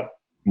 So, but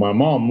my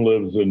mom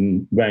lives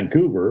in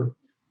Vancouver,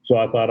 so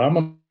I thought I'm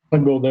going to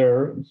go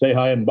there and say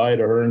hi and bye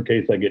to her in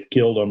case I get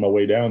killed on my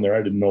way down there.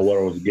 I didn't know what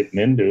I was getting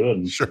into,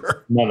 and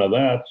sure. None of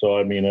that. So,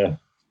 I mean, I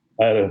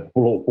had a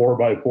little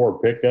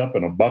 4x4 pickup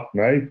and a buck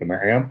knife and an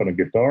amp and a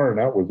guitar, and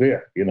that was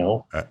it,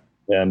 Right.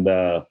 And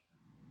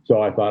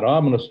so I thought,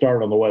 I'm going to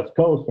start on the West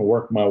Coast and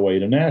work my way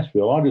to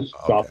Nashville. I'll just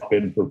stop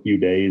in for a few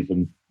days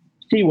and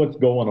see what's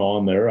going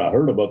on there. I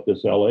heard about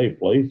this LA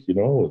place,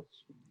 it's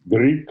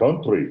great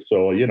country.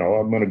 So,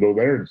 I'm going to go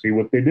there and see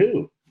what they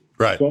do.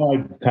 Right. So I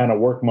kind of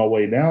worked my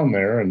way down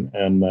there,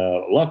 and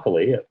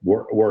luckily it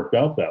worked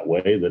out that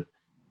way that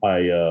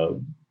I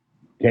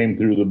came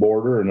through the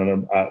border, and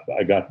then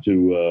I got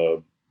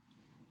to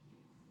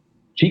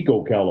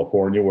Chico,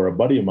 California, where a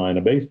buddy of mine,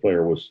 a bass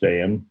player, was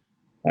staying,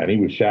 and he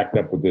was shacked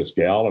up with this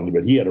gal,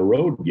 but he had a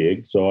road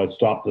gig, so I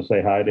stopped to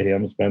say hi to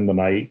him, spend the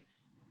night,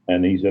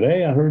 and he said,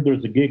 "Hey, I heard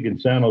there's a gig in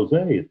San Jose.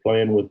 It's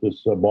playing with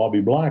this Bobby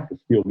Black, a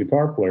steel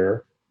guitar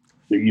player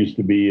that used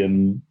to be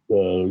in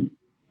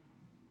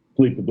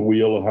Sleep at the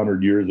Wheel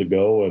 100 years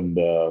ago, and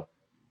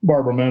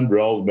Barbara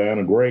Mandrell's band,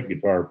 a great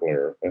guitar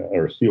player,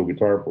 or steel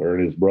guitar player,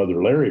 and his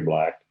brother Larry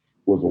Black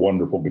was a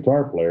wonderful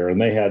guitar player, and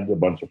they had a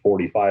bunch of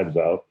 45s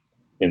out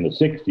in the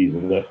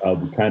 60s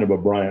of kind of a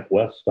Bryant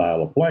West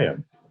style of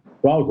playing.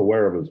 So I was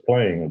aware of his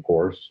playing, of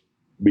course,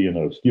 being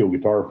a steel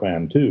guitar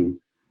fan too.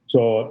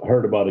 So I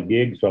heard about a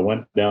gig, so I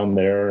went down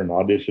there and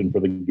auditioned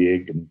for the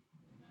gig, and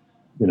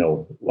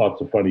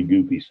lots of funny,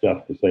 goofy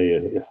stuff to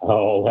say how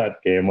all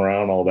that came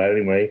around, all that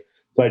anyway.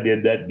 So I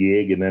did that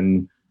gig, and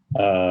then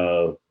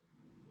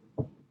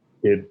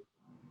it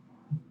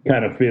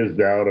kind of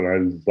fizzed out, and I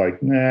was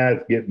like, nah,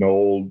 it's getting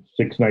old.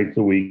 6 nights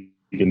a week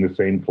in the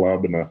same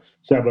club, and the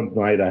 7th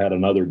night I had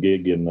another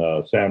gig in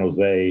San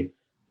Jose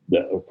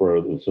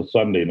for the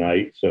Sunday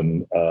nights,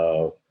 and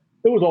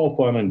it was all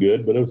fun and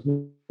good, but it was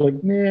like,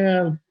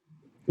 a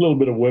little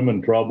bit of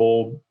women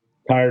trouble,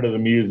 tired of the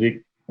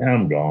music, and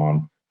I'm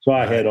gone. So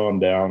I head on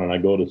down, and I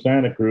go to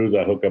Santa Cruz.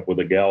 I hook up with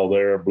a gal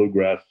there, a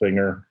bluegrass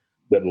singer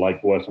that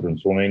liked Western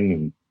swing,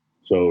 and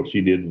so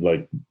she did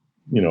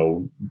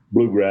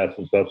bluegrass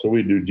and stuff. So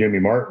we do Jimmy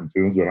Martin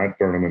tunes, and I'd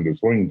turn them into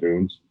swing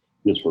tunes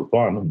just for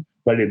fun. And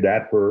I did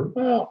that for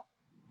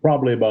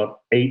probably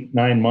about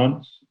 8-9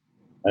 months,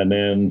 and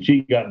then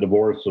she got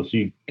divorced, so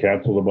she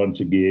canceled a bunch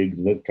of gigs,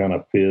 and it kind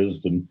of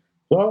fizzed. And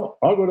so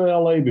I'll go to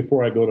LA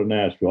before I go to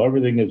Nashville.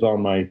 Everything is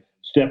on my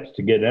steps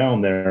to get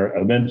down there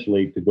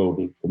eventually to go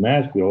to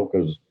Nashville,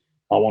 because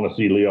I want to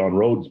see Leon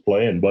Rhodes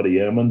play and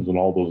Buddy Emmons and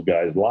all those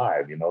guys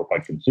live, if I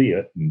can see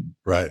it, and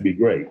it'd be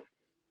great.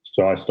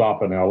 So I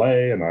stop in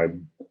LA, and I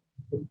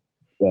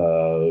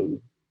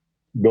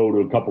go to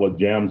a couple of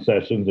jam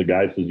sessions. The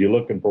guy says, "You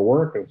looking for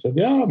work?" I said,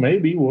 "Yeah,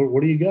 maybe.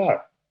 What do you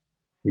got?"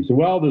 He said,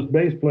 "Well, this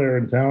bass player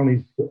in town,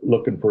 he's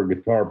looking for a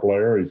guitar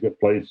player. He's got to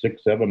play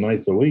 6-7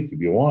 nights a week if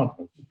you want."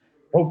 I said,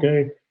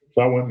 "Okay."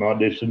 So I went and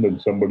auditioned in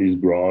somebody's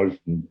garage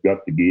and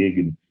got the gig,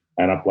 and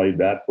And I played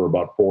that for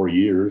about 4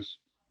 years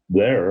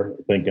there,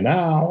 thinking,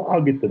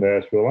 I'll get to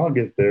Nashville. I'll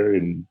get there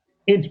and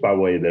inch my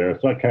way there.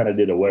 So I kind of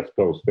did a West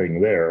Coast thing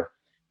there.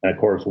 And of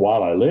course,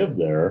 while I lived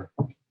there,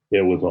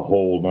 it was a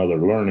whole nother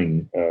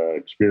learning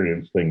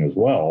experience thing as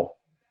well,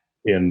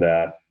 in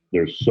that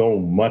there's so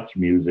much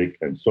music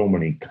and so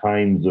many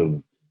kinds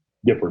of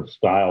different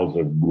styles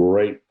of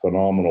great,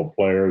 phenomenal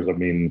players. I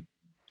mean,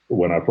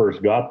 when I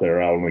first got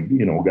there, I only,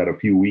 got a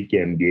few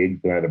weekend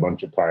gigs and I had a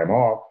bunch of time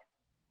off.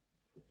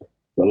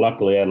 But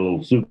luckily, I had a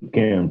little soup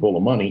can full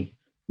of money,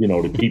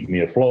 to keep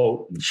me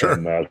afloat. Sure.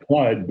 And so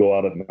I'd go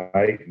out at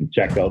night and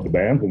check out the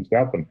bands and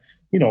stuff. And,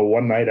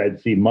 one night I'd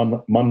see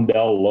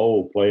Mundell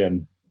Lowe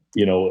playing,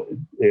 in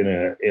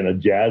a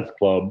jazz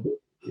club,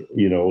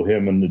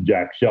 him and the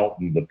Jack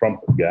Shelton, the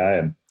trumpet guy.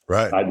 And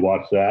right. I'd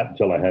watch that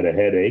until I had a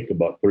headache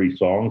about 3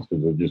 songs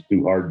because it's just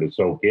too hard to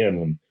soak in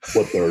and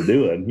what they were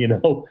doing,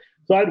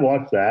 So I'd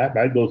watch that. And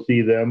I'd go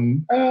see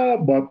them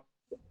but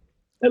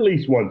at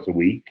least once a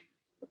week.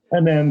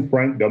 And then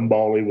Frank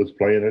Gumbaldi was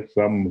playing at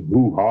some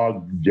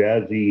hoo-ha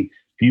jazzy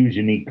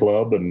fusion-y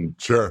club. And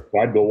sure,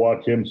 I'd go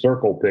watch him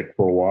circle pick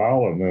for a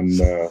while. And then,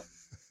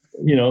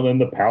 then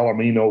the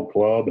Palomino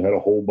Club had a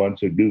whole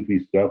bunch of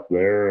goofy stuff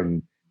there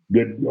and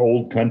good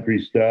old country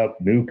stuff,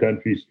 new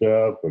country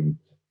stuff. And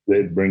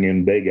they'd bring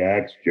in big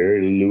acts.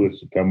 Jerry Lee Lewis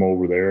would come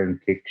over there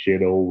and kick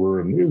shit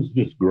over. And it was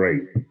just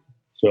great.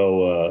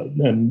 So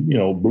then,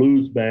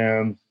 blues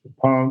bands,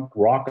 punk,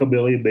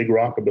 rockabilly, big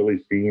rockabilly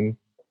scene.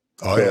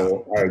 Oh,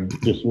 so yeah. I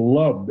just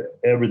loved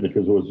everything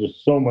because there was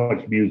just so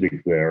much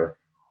music there.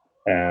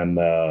 And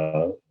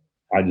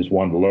I just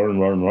wanted to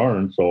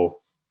learn. So,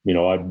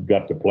 I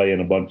got to play in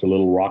a bunch of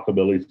little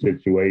rockabilly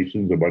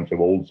situations, a bunch of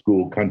old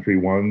school country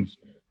ones,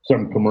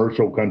 some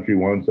commercial country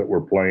ones that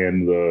were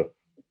playing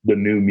the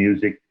new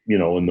music,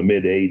 in the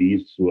mid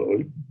 80s,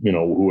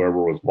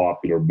 whoever was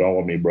popular,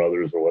 Bellamy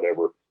Brothers or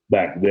whatever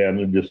back then,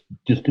 and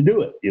just to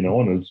do it,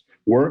 and it's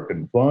work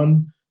and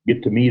fun.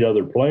 Get to meet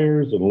other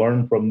players and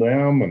learn from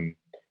them.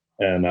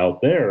 And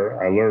out there,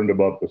 I learned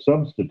about the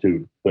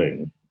substitute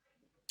thing,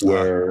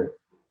 where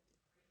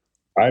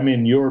I'm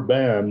in your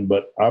band,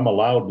 but I'm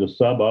allowed to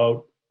sub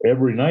out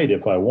every night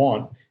if I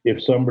want.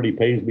 If somebody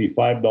pays me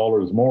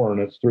 $5 more and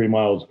it's 3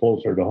 miles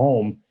closer to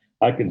home,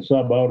 I can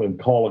sub out and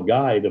call a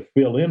guy to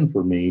fill in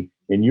for me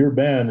in your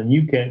band, and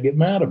you can't get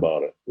mad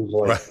about it. It was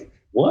like, right.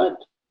 What?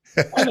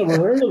 I never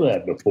heard of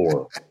that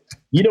before.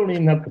 You don't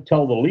even have to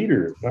tell the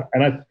leader.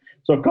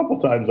 So a couple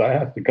times I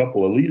asked a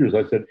couple of leaders,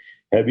 I said,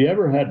 have you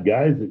ever had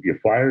guys that you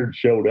fired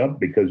showed up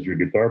because your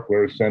guitar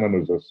player sent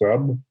them as a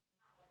sub?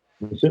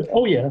 And I said,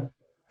 oh, yeah.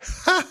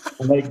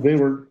 Like they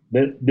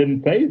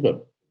didn't phase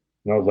them.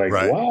 And I was like,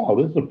 right. Wow,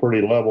 this is a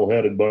pretty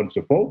level-headed bunch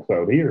of folks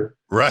out here.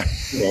 Right.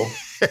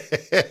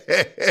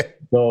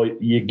 So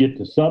you get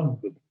to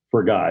sub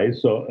for guys.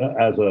 So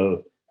as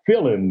a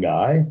fill-in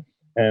guy,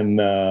 and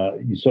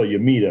so you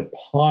meet a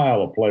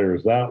pile of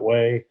players that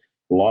way.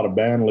 A lot of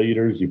band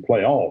leaders, you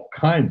play all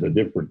kinds of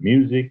different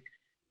music,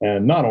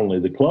 and not only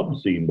the club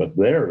scene, but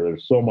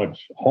there's so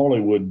much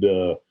Hollywood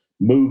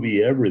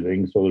movie,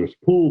 everything. So there's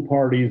pool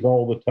parties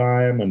all the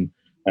time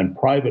and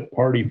private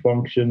party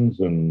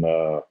functions and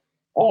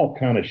all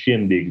kind of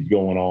shindigs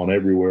going on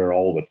everywhere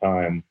all the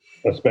time,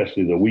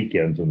 especially the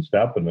weekends and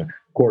stuff. And of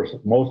course,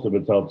 most of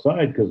it's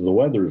outside because the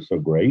weather is so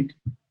great.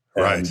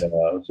 Right. And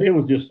so it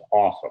was just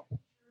awesome,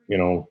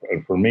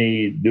 for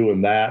me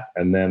doing that.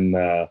 And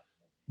then,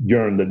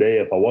 during the day,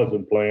 if I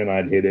wasn't playing,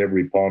 I'd hit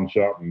every pawn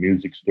shop and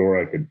music store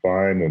I could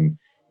find and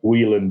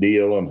wheel and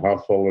deal and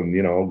hustle and,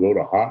 go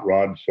to hot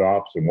rod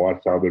shops and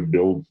watch how they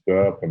build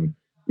stuff and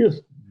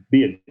just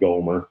be a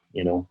gomer,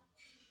 It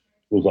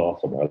was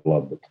awesome. I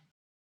loved it.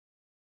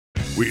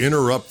 We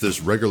interrupt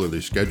this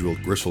regularly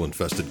scheduled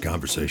gristle-infested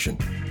conversation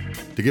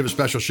to give a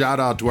special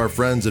shout-out to our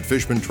friends at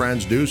Fishman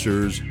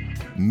Transducers,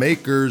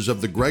 makers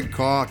of the Greg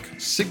Koch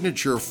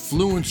signature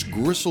Fluence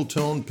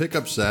Gristle-Tone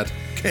pickup set.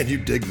 Can you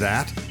dig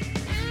that?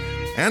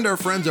 And our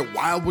friends at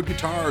Wildwood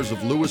Guitars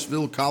of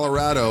Louisville,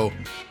 Colorado,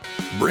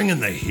 bringing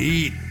the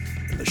heat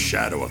in the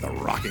shadow of the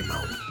Rocky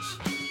Mountains.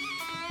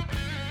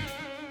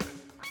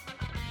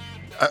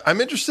 I'm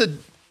interested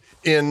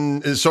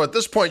in, so at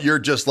this point, you're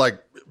just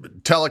like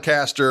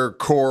Telecaster,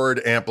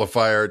 chord,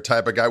 amplifier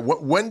type of guy.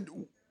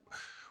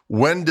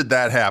 When did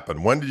that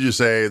happen? When did you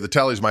say, the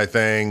Telly's my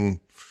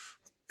thing,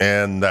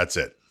 and that's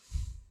it?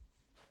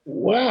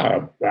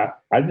 Wow,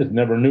 I just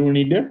never knew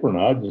any different.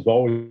 I just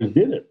always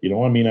did it.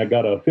 I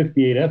got a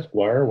 58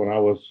 Esquire when I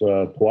was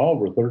 12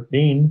 or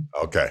 13.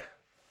 Okay.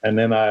 And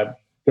then I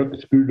took a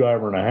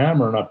screwdriver and a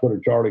hammer and I put a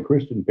Charlie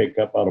Christian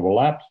pickup out of a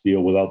lap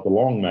steel without the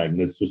long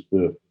magnets, just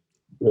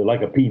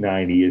like a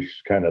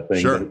P90-ish kind of thing.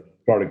 Sure.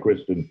 Charlie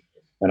Christian.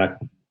 And I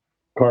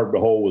carved a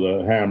hole with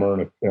a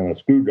hammer and a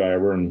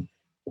screwdriver and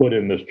put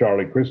in this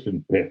Charlie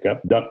Christian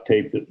pickup, duct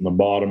taped it in the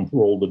bottom,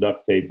 rolled the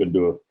duct tape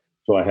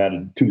so I had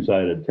a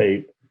 2-sided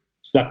tape.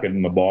 Stuck it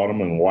in the bottom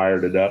and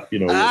wired it up,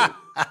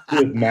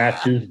 with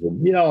matches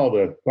and,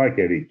 like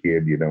any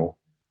kid,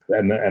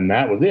 and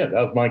that was it.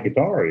 That was my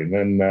guitar. And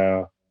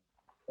then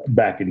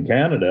back in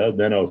Canada,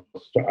 then I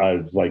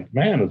was like,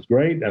 man, it's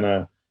great. And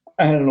I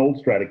had an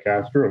old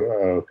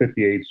Stratocaster, a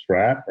 58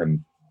 Strat,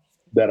 and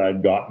that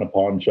I'd gotten a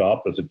pawn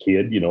shop as a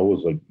kid, it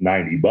was like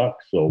 $90.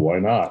 So why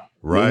not?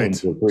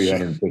 Right. New ones were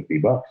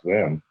 $350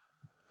 then.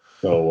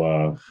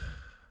 So,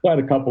 I had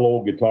a couple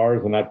old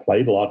guitars and I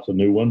played lots of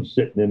new ones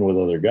sitting in with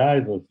other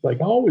guys. And it's like,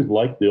 I always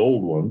liked the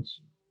old ones.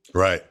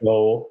 Right.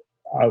 So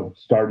I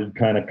started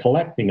kind of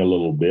collecting a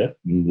little bit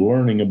and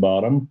learning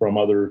about them from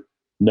other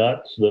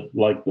nuts that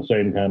like the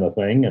same kind of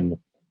thing. And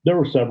there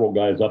were several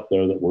guys up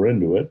there that were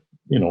into it,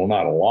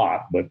 not a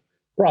lot, but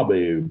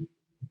probably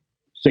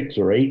 6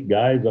 or 8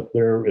 guys up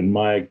there in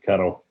my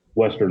kind of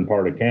western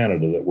part of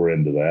Canada that were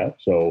into that.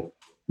 So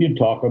you'd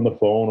talk on the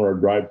phone or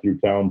drive through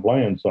town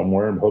playing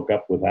somewhere and hook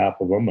up with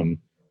half of them and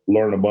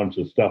learn a bunch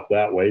of stuff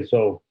that way.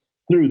 So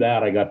through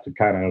that, I got to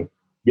kind of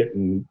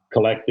getting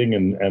collecting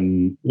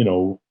and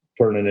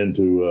turning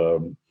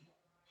into,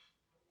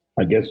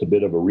 I guess, a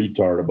bit of a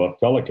retard about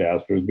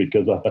Telecasters,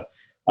 because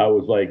I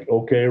was like,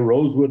 okay,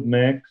 rosewood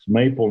necks,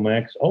 maple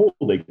necks. Oh,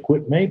 they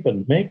quit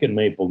making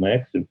maple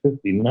necks in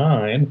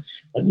 '59,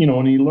 and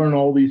you learn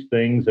all these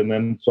things. And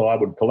then, so I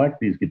would collect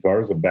these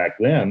guitars, and back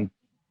then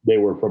they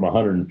were from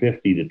 $150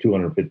 to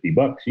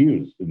 $250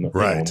 used in the,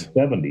 in the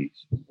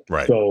 70s.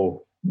 Right.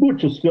 So,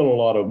 which is still a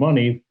lot of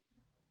money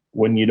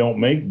when you don't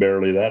make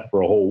barely that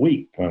for a whole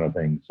week, kind of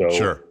thing. So,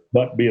 sure.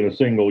 But being a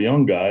single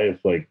young guy,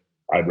 it's like,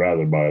 I'd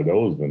rather buy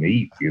those than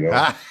eat, So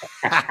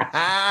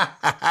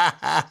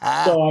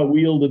I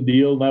wheeled and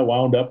dealed, and I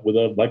wound up with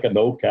a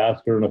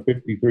no-caster and a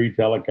 53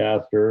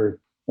 Telecaster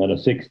and a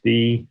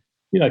 60,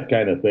 that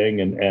kind of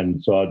thing.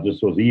 And so I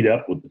just was eat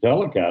up with the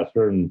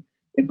Telecaster. And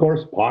of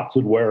course, pots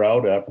would wear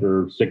out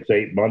after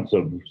 6-8 months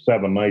of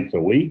 7 nights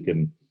a week.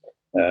 And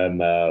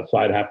so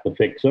I'd have to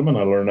fix them, and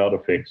I learned how to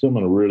fix them,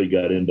 and I really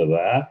got into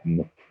that.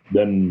 And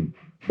then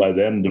by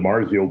then,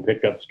 DiMarzio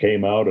pickups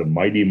came out, and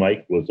Mighty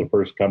Mike was the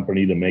first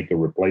company to make a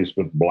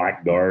replacement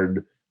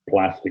blackguard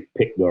plastic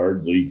pick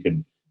guard, so you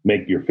could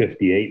make your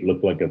 58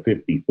 look like a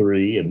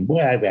 53, and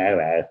blah, blah,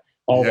 blah,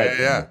 all that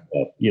kind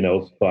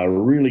of stuff. So I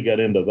really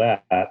got into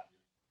that.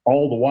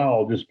 All the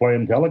while just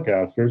playing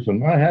Telecasters,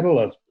 and I had a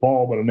Les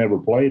Paul, but I never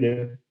played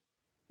it.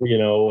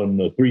 And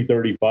the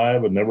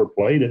 335, I never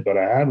played it, but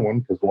I had one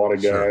because a lot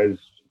of guys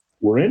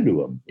were into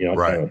them,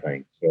 kind of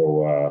thing.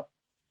 So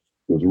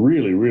it was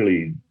really,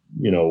 really,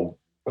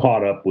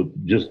 caught up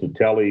with just the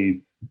Tele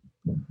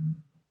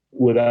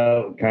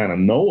without kind of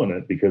knowing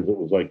it, because it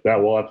was like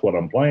that. Well, that's what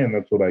I'm playing.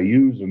 That's what I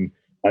use. And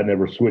I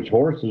never switch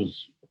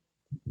horses,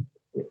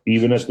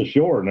 even at the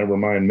shore, never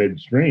mind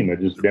midstream. I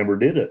just never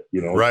did it,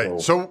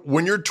 Right. So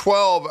when you're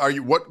 12,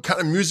 what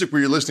kind of music were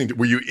you listening to?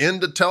 Were you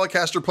into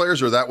Telecaster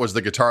players, or that was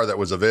the guitar that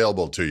was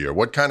available to you?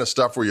 What kind of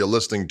stuff were you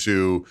listening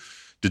to?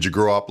 Did you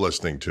grow up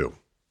listening to?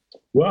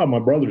 Well, my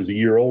brother's a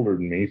year older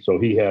than me, so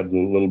he had a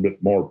little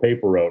bit more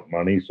paper route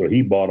money. So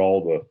he bought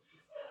all the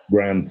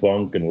Grand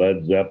Funk and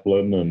Led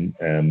Zeppelin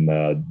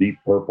and Deep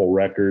Purple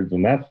records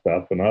and that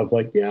stuff. And I was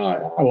like, yeah,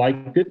 I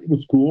liked it. It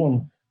was cool.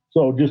 And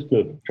so just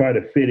to try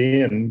to fit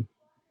in,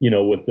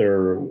 with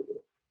their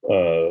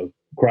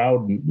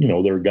crowd,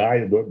 their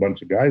guys, a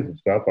bunch of guys and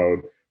stuff, I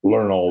would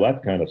learn all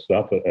that kind of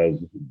stuff as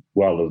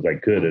well as I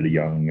could at a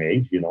young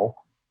age,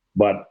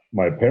 But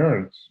my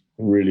parents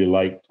really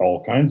liked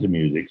all kinds of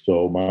music.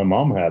 So my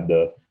mom had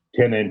the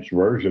 10-inch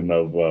version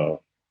of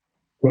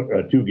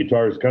Two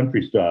Guitars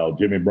Country Style,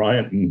 Jimmy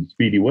Bryant and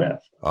Speedy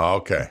West. Oh,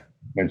 okay.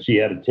 And she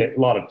had a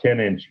lot of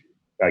 10-inch,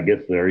 I guess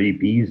they're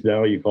EPs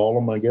now, you call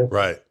them, I guess.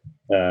 Right.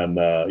 And,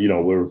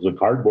 there was a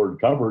cardboard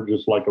cover,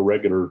 just like a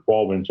regular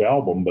 12-inch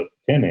album, but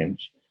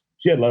 10-inch.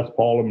 She had Les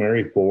Paul and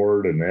Mary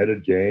Ford and Etta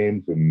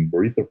James and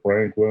Aretha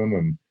Franklin,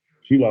 and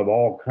she loved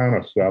all kind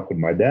of stuff. And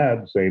my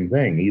dad, same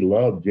thing. He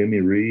loved Jimmy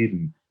Reed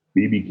and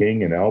B.B.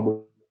 King and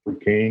Albert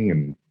King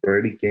and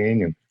Freddie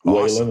King and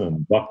Waylon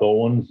and Buck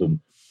Owens. And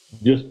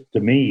just to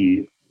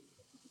me,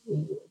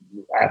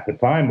 at the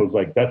time, was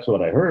like, that's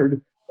what I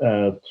heard.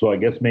 So I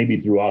guess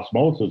maybe through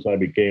osmosis, I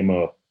became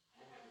a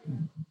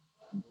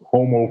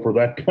homo for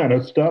that kind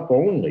of stuff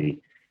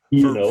only. For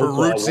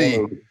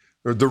rootsy,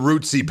 or the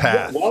rootsy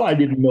path. Well, I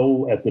didn't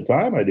know at the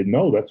time. I didn't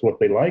know that's what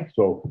they liked.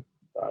 So,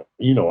 I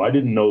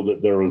didn't know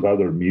that there was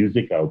other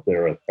music out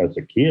there as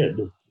a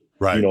kid.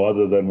 Right.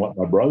 Other than what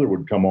my brother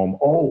would come home.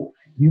 Oh,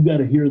 you got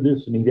to hear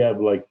this, and he'd have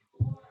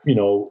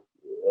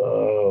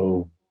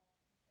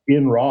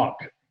In Rock,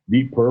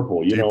 Deep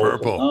Purple. Deep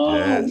Purple.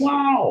 Like,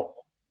 wow.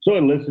 So I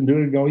listened to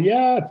it and go,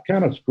 yeah, it's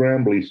kind of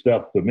scrambly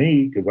stuff to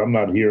me, because I'm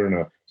not hearing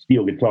a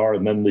steel guitar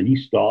and then he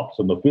stops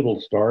and the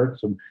fiddle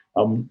starts, and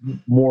I'm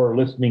more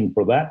listening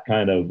for that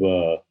kind of,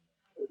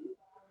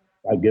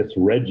 I guess,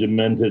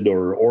 regimented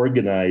or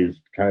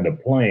organized kind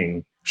of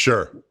playing.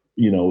 Sure.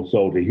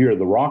 So to hear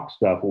the rock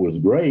stuff, it was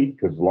great,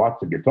 because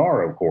lots of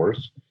guitar, of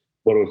course,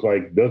 but it was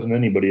like, doesn't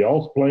anybody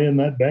else play in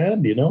that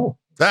band,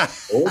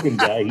 Organ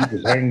guy, he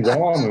just hangs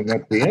on, and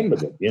that's the end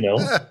of it,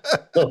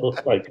 So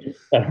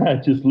I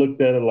just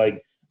looked at it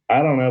like,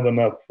 I don't have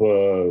enough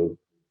a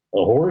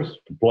horse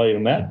to play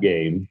in that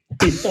game,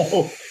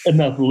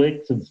 enough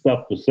licks and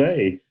stuff to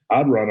say.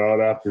 I'd run out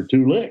after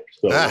 2 licks.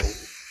 So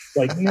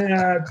like,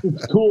 nah,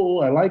 it's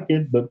cool. I like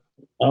it, but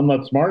I'm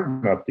not smart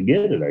enough to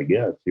get it, I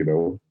guess,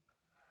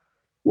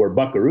 Where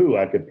Buckaroo,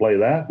 I could play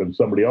that, then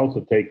somebody else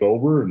would take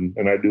over and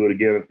I'd do it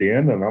again at the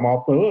end and I'm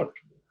off the hook.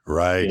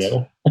 Right.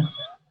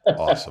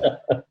 Awesome.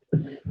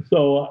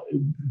 So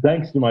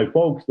thanks to my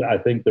folks, I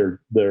think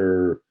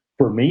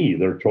for me,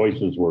 their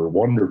choices were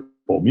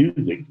wonderful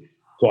music.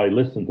 So I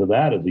listened to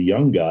that as a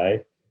young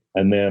guy,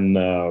 and then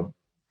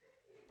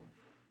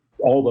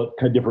all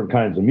the different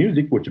kinds of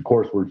music, which of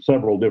course were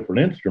several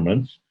different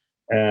instruments.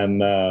 And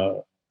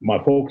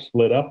my folks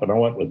split up, and I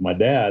went with my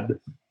dad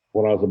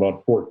when I was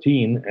about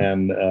 14.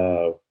 And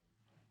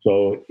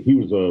so he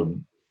was a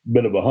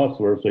bit of a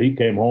hustler. So he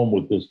came home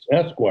with this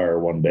Esquire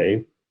one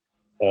day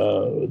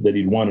that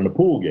he'd won in a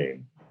pool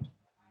game.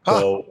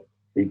 So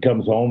he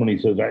comes home and he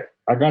says,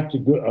 I got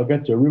you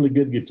a really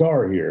good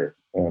guitar here.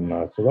 And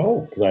I said,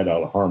 oh, because I had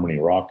a Harmony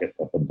Rocket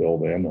up until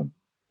then.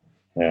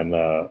 And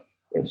I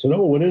said,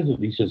 oh, what is it?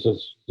 He says,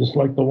 it's just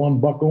like the one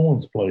Buck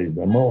Owens plays,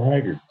 the Merle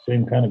Haggard,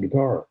 same kind of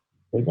guitar.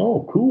 Like,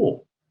 oh,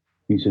 cool.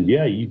 He said,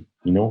 yeah, you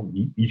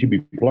should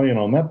be playing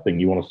on that thing.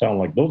 You want to sound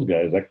like those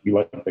guys. You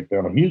like that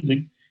kind of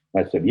music.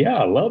 I said, yeah,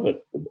 I love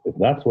it. If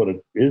that's what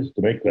it is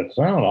to make that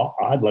sound,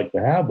 I'd like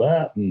to have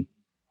that. And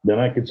then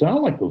I could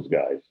sound like those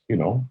guys,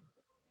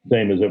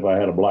 Same as if I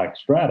had a black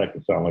Strat, I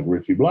could sound like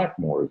Richie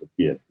Blackmore as a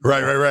kid.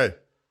 Right.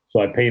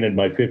 So I painted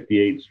my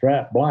 58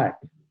 Strat black.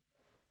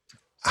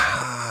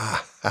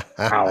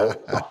 Now,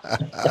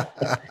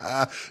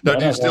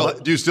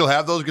 do you still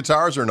have those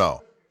guitars or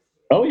no?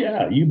 Oh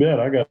yeah, you bet.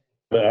 I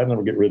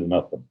never get rid of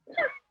nothing.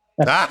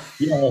 When I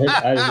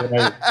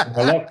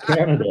left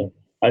Canada,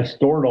 I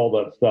stored all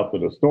that stuff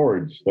in a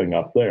storage thing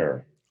up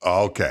there.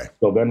 Okay.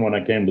 So then when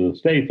I came to the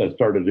States, I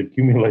started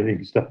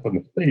accumulating stuff in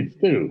the States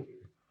too.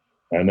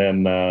 And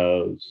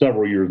then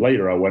several years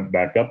later, I went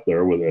back up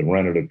there and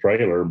rented a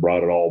trailer and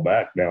brought it all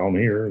back down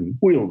here and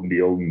wheeled and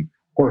dealed and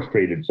horse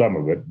traded some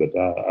of it. But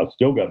I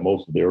still got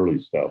most of the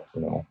early stuff,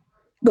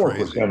 more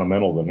for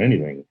sentimental than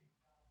anything.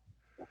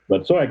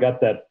 But so I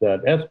got that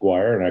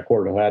Esquire, and I, of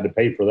course, I had to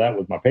pay for that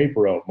with my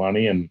paper route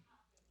money. And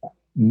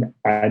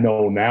I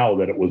know now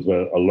that it was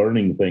a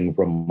learning thing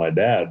from my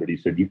dad, but he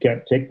said, you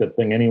can't take that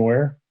thing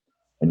anywhere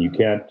and you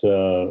can't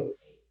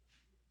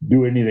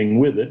do anything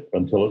with it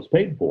until it's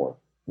paid for.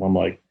 And I'm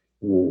like,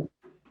 well,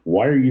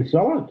 why are you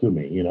selling it to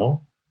me?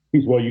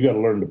 He said, well, you got to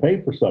learn to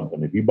pay for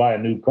something. If you buy a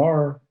new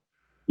car,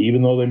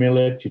 even though they may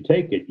let you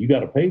take it, you got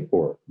to pay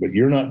for it. But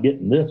you're not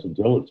getting this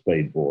until it's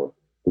paid for,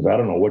 because I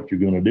don't know what you're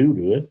going to do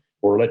to it,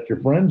 or let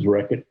your friends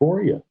wreck it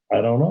for you.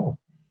 I don't know.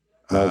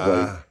 And I was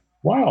like,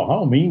 wow,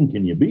 how mean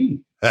can you be?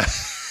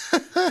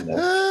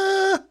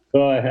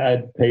 So I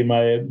had to pay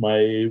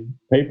my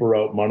paper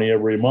route money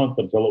every month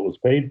until it was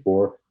paid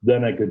for.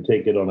 Then I could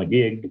take it on a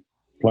gig,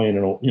 playing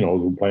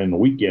the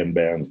weekend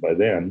bands by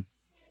then.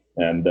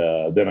 And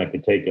then I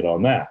could take it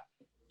on that.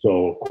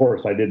 So, of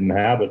course, I didn't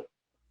have it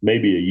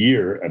maybe a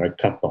year, and I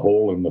cut the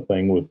hole in the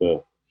thing with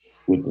the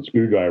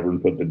screwdriver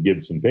and put the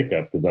Gibson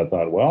pickup, because I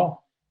thought,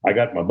 well, I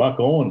got my Buck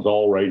Owens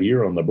all right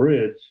here on the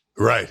bridge.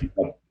 Right.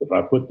 If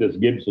I put this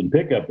Gibson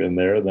pickup in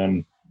there,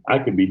 then I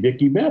could be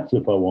Dickie Betts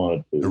if I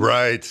wanted to.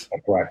 Right. I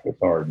practice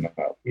hard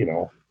enough,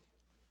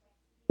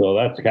 So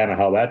that's kind of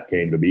how that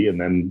came to be. And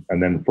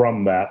then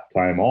from that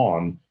time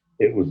on,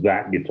 it was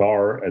that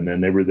guitar, and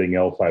then everything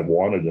else I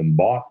wanted and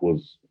bought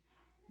was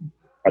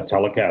a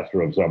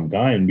Telecaster of some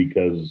kind,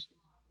 because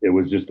it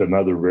was just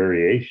another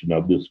variation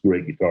of this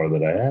great guitar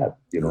that I had.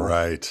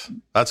 Right.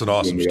 That's an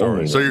awesome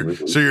story. So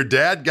your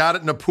dad got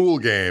it in a pool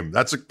game.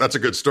 That's a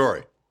good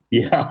story.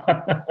 Yeah.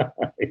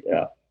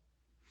 Yeah.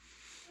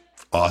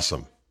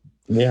 Awesome.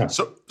 Yeah.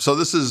 So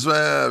this is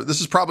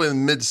probably in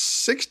the mid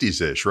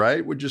 60s ish,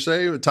 right? Would you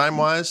say, time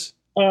wise?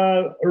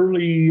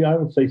 Early, I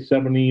would say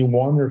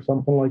 71 or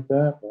something like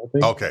that, I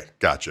think. Okay.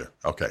 Gotcha.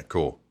 Okay,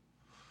 cool.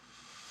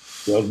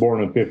 So I was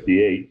born in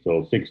 58,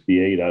 so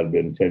 68, I've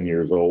been 10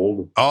 years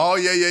old. Oh,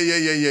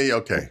 yeah.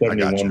 Okay.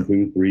 71,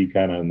 2, 3,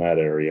 kind of in that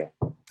area.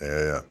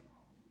 Yeah.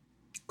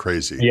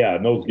 Crazy. Yeah,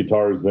 and those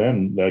guitars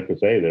then, like I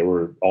say, they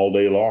were all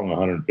day long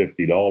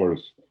 $150.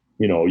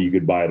 You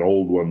could buy an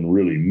old one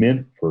really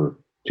mint for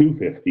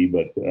 $250,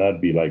 but that'd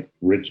be like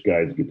rich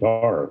guy's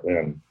guitar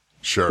then.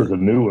 Sure. Because a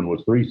new one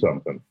was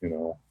 $3-something,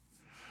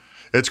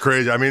 It's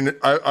crazy. I mean,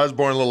 I was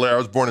born a little later. I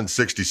was born in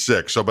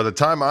 66. So by the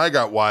time I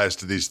got wise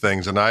to these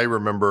things, and I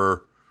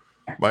remember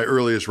my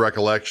earliest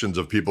recollections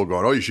of people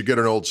going, oh, you should get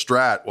an old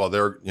Strat. Well,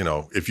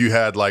 if you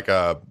had like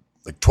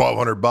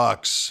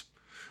 $1,200,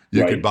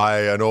 you could buy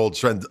an old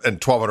Strat, and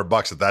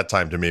 $1,200 at that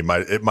time to me,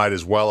 it might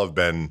as well have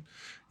been,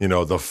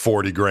 the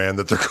 40 grand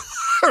that they're,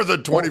 or the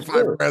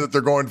 25 grand that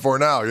they're going for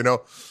now,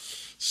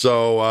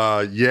 So,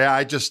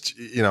 I just,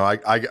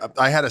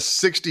 I had a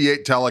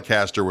 68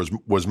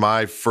 Telecaster was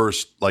my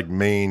first like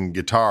main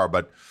guitar,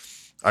 but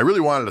I really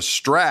wanted a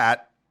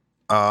Strat.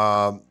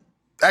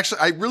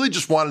 Actually, I really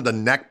just wanted a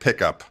neck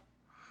pickup.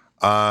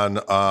 on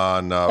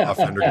a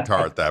Fender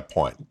guitar at that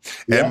point.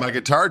 And my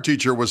guitar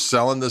teacher was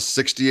selling this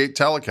 68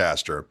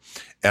 Telecaster.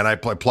 And I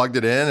plugged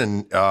it in,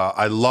 and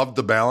I loved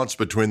the balance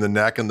between the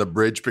neck and the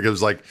bridge because it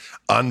was like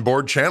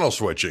onboard channel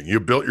switching.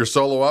 You built your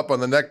solo up on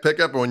the neck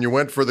pickup, and when you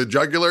went for the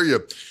jugular, you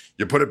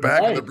put it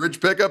back in the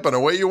bridge pickup, and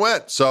away you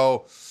went.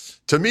 So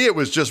to me, it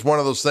was just one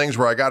of those things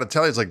where I got to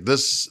tell you, it's like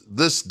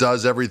this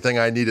does everything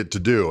I needed to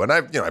do. And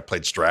I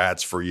played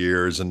Strats for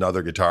years and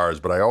other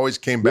guitars, but I always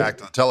came back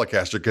to the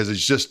Telecaster because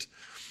it's just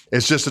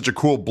such a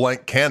cool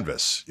blank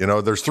canvas.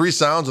 There's 3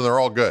 sounds and they're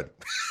all good.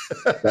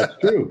 That's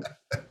true.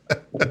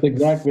 That's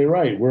exactly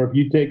right. Where if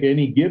you take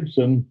any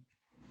Gibson,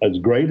 as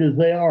great as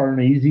they are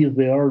and easy as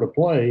they are to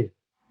play,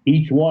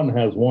 each one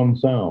has one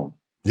sound.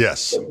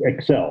 Yes. It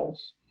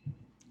excels.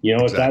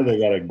 It's either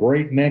got a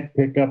great neck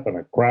pickup and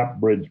a crap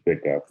bridge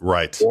pickup.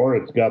 Right. Or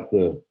it's got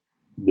the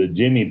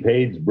Jimmy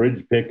Page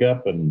bridge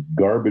pickup and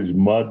garbage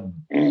mud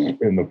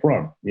in the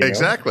front.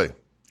 Exactly.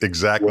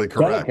 Exactly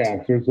correct.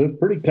 Telecasters, they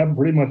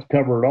pretty much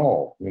cover it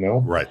all,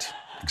 Right.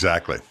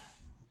 Exactly.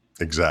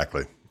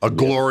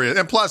 Glorious.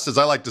 And plus, as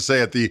I like to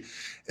say,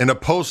 in a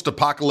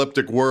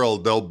post-apocalyptic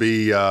world, there'll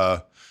be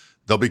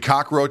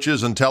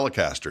cockroaches and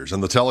Telecasters,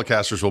 and the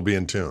Telecasters will be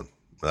in tune.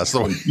 That's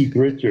the way. Keith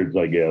Richards,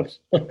 I guess.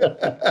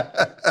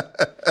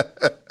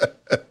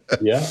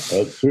 Yeah,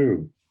 that's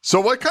true. So,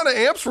 what kind of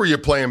amps were you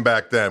playing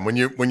back then when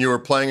you were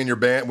playing in your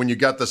band? When you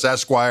got this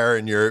Esquire,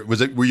 and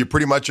were you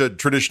pretty much a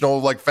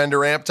traditional like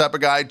Fender amp type of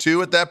guy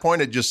too at that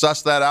point? Did you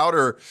suss that out,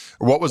 or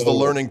what was the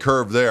learning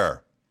curve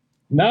there?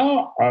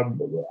 No,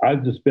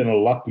 I've just been a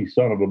lucky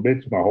son of a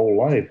bitch my whole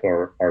life.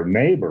 Our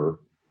neighbor,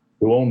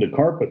 who owned a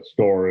carpet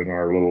store in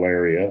our little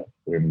area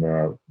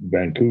in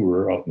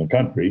Vancouver, out in the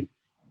country,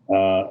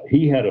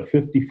 he had a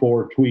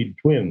 '54 Tweed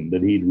Twin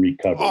that he'd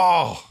recovered.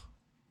 Oh.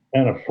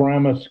 And a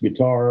Framus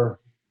guitar.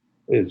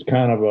 It's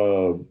kind of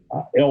a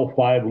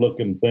L5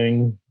 looking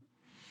thing,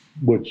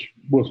 which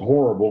was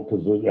horrible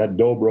because it had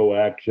dobro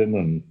action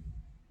and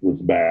was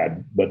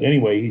bad. But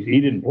anyway, he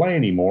didn't play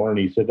anymore. And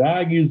he said, I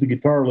use the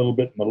guitar a little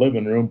bit in the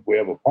living room if we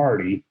have a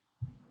party.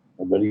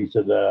 But he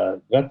said,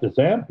 got this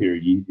amp here.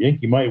 You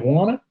think you might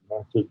want it?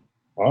 And I said,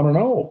 I don't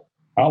know.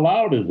 How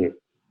loud is it?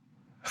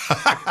 He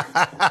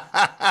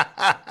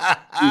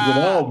said,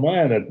 oh,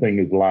 man, that thing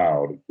is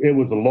loud. It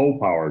was a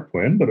low-power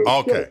Twin, but it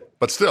was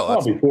still.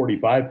 Probably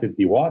 45,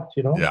 50 watts,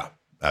 Yeah,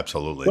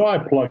 absolutely. So I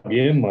plugged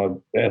in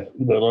the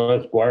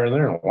Esquire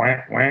there, and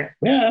whack, whack.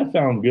 Yeah, that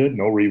sounds good.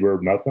 No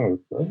reverb, nothing.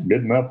 That's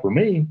good enough for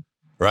me.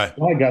 Right.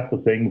 So I got the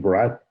thing for,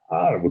 it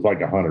was like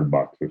 $100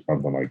 or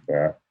something like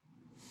that.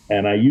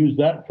 And I used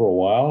that for a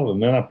while,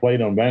 and then I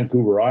played on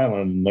Vancouver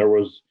Island, and there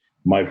was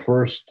my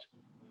first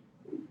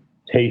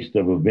taste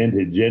of a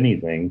vintage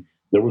anything.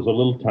 There was a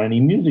little tiny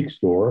music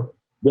store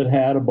that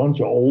had a bunch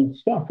of old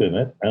stuff in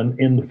it. And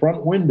in the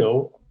front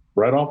window,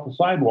 right off the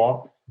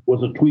sidewalk,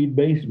 was a Tweed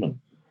Bassman.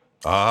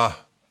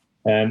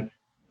 And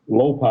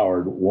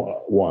low-powered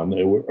one.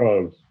 It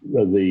was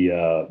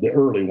the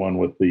early one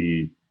with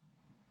the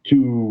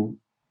 2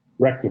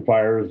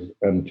 rectifiers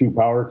and 2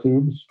 power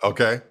tubes.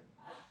 Okay.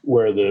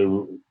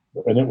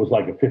 And it was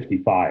like a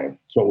 55.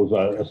 So it was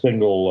a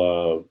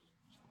single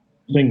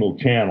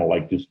channel,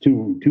 like just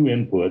two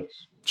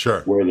inputs.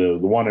 Sure. Where the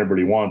one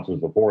everybody wants is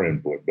the 4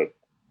 input, but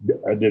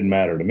it didn't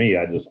matter to me.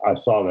 I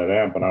saw that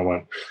amp and I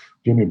went,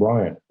 Jimmy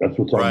Bryant, that's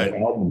what's on the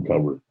album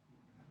cover.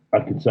 I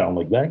could sound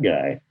like that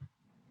guy.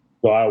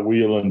 So I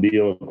wheel and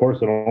deal. Of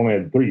course, it only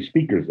had 3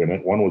 speakers in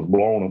it. One was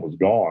blown, it was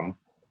gone.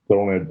 So it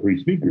only had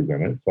 3 speakers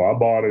in it. So I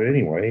bought it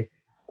anyway.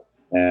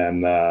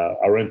 And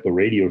I rent the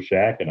Radio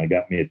Shack, and I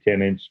got me a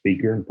 10-inch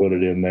speaker and put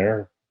it in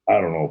there. I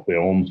don't know if the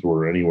ohms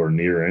were anywhere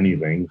near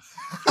anything.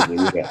 Had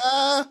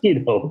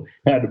to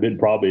have been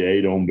probably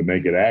 8 ohm to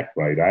make it act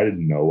right. I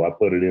didn't know. I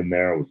put it in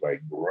there. I was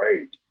like,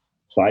 great.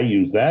 So I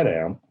used that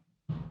amp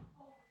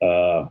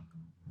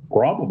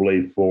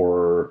probably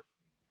for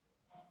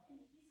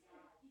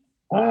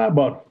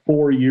about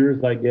 4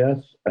 years, I guess.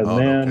 And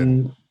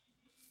then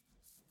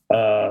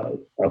a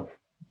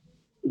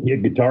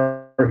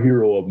guitar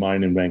hero of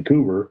mine in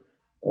Vancouver,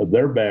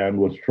 their band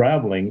was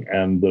traveling,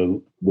 and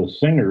the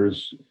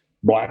singer's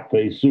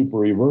Blackface Super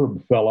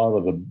Reverb fell out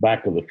of the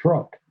back of the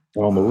truck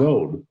on the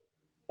road.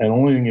 And the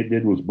only thing it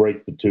did was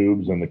break the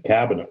tubes, and the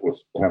cabinet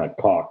was kind of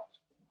cocked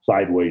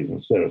sideways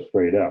instead of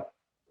straight up.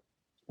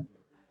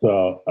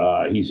 So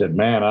he said,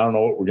 man, I don't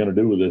know what we're going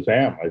to do with this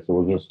amp. I said,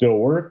 well, does it still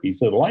work? He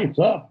said, lights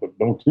up, but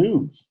no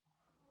tubes.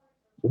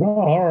 I said,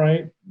 oh, all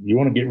right. You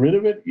want to get rid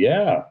of it?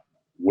 Yeah.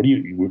 What do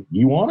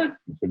you want it?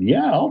 I said,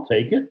 yeah, I'll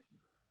take it.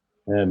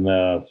 And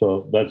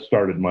so that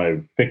started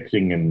my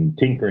fixing and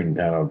tinkering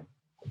kind of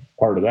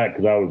part of that,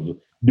 because I was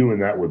doing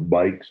that with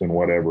bikes and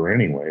whatever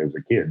anyway as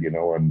a kid,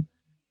 and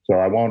so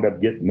I wound up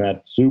getting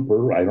that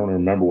Super. I don't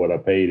remember what I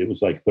paid. It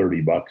was like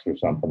 $30 or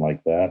something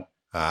like that.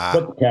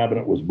 But the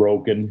cabinet was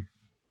broken,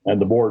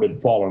 and the board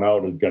had fallen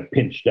out and got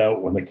pinched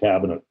out when the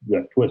cabinet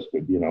got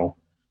twisted,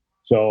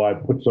 So I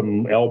put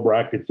some L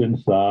brackets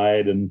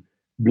inside and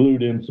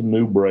glued in some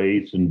new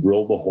brace and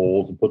drilled the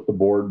holes and put the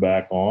board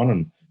back on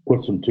and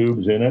put some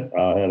tubes in it.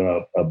 I had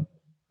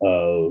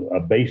a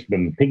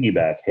Bassman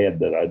piggyback head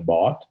that I'd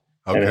bought,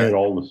 and it had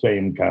all the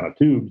same kind of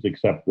tubes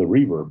except the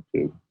reverb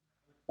tube.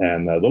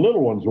 And the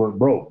little ones weren't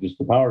broke, just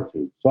the power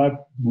tube. So I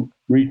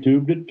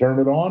retubed it, turned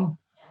it on,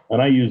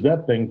 and I used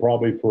that thing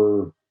probably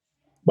for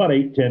about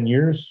 8-10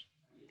 years.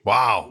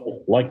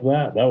 Wow. Like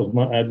that. That was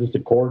I had just a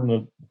cord and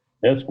a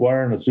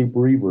Esquire and a Super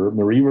Reverb, and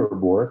the reverb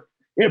worked.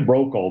 It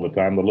broke all the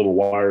time. The little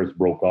wires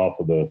broke off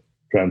of the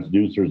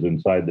transducers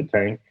inside the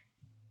tank.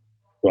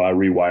 So I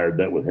rewired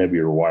that with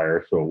heavier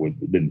wire, so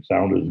it didn't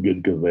sound as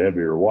good because of the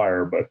heavier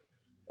wire, but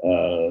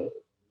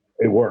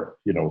it worked,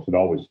 so it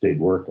always stayed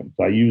working.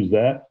 So I used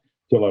that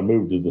till I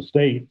moved to the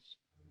States.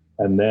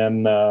 And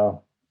then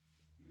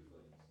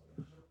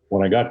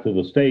when I got to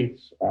the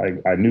States,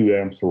 I knew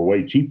amps were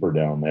way cheaper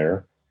down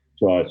there.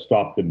 So I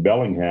stopped in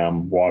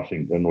Bellingham,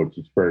 Washington, which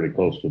is fairly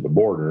close to the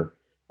border.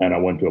 And I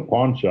went to a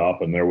pawn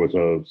shop, and there was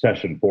a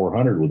Session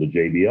 400 with a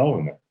JBL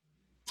in it.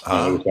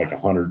 And it was like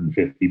 $150.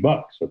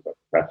 I thought,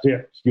 that's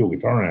it, steel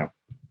guitar amp,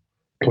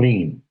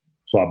 clean.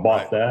 So I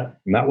bought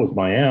that, and that was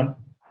my amp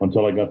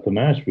until I got to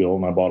Nashville,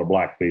 and I bought a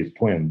Black Phase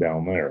Twin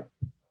down there.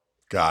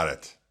 Got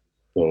it.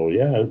 So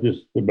yeah, it was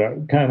just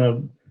about kind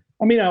of.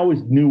 I mean, I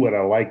always knew what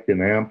I liked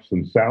in amps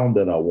and sound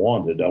that I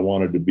wanted. I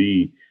wanted to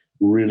be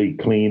really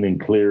clean and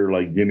clear,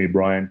 like Jimmy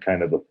Bryant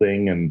kind of a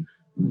thing, and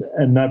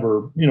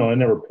never, I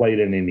never played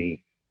in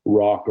any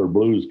rock or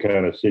blues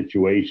kind of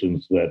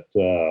situations that,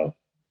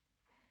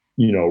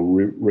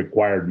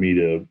 required me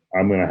to,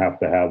 I'm going to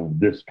have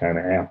this kind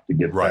of amp to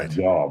get that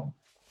job,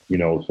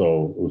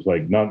 so it was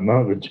like none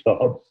of the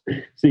jobs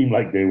seemed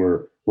like they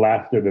were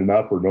lasted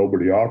enough or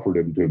nobody offered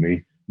them to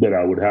me that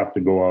I would have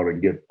to go out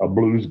and get a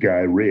blues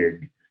guy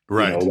rig,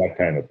 that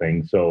kind of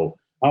thing. So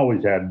I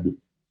always had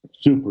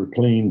super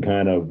clean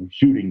kind of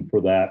shooting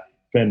for that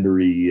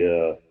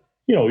Fendery,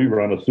 you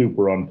run a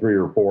Super on 3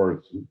 or 4,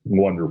 it's a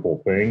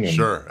wonderful thing. And,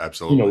 sure,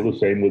 absolutely. The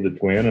same with the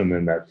Twin. And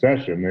then that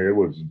Session, it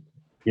was,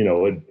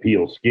 it'd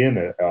peel skin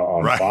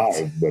on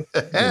 5, but,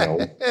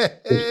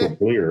 crystal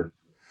clear.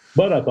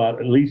 But I thought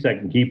at least I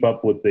can keep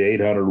up with the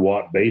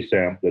 800-watt bass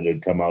amp that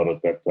had come out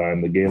at that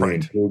time, the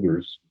Galen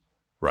Cougars.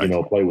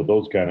 Play with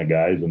those kind of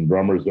guys and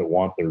drummers that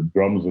want their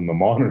drums in the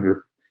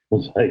monitor.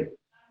 Was like,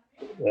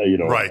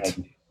 I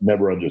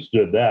never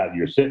understood that.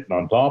 You're sitting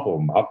on top of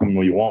them. How come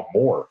you want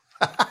more?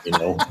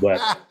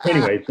 But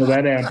anyway, so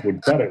that amp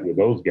would cut it with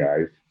those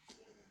guys.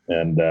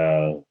 And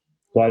so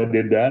I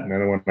did that. And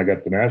then when I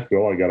got to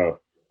Nashville, I got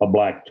a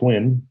Black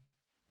Twin.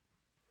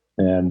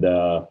 And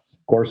of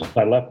course,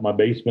 I left my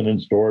Bassman in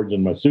storage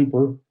and my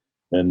Super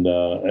and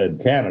in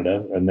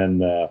Canada. And then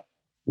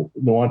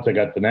once I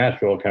got to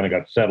Nashville, I kind of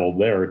got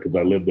settled there because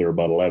I lived there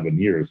about 11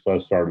 years. So I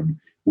started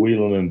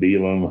wheeling and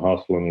dealing,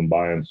 hustling and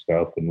buying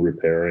stuff and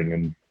repairing.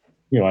 And,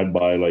 I'd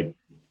buy like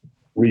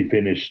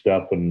refinished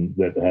stuff and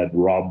that had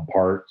robbed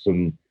parts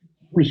and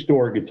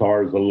restore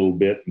guitars a little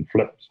bit and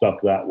flip stuff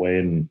that way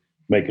and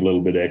make a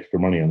little bit of extra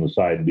money on the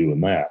side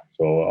doing that.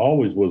 So I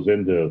always was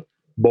into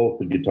both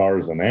the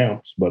guitars and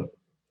amps, but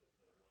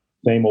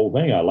same old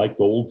thing. I like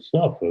the old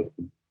stuff,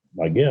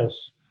 I guess.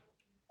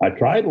 I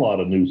tried a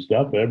lot of new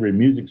stuff. Every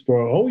music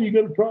store, oh, you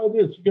got to try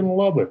this. You're going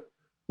to love it.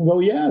 I go,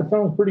 yeah, it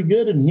sounds pretty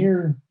good in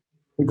here.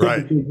 We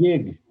take it to a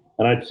gig.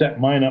 And I'd set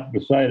mine up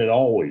beside it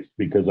always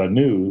because I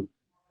knew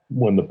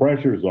when the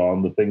pressure's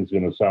on, the thing's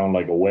going to sound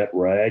like a wet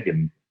rag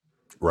and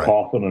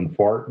coughing and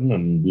farting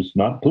and just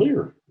not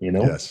clear,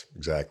 Yes,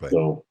 exactly.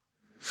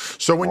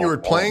 So when you were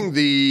playing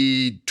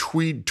the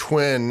Tweed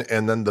Twin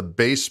and then the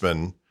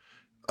Bassman,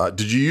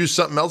 did you use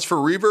something else for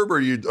reverb or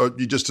you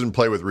just didn't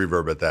play with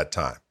reverb at that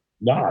time?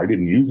 No, I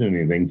didn't use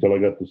anything until I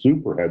got the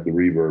Super, had the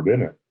reverb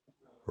in it.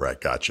 Right,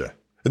 gotcha.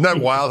 Isn't that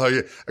wild how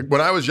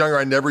when I was younger,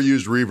 I never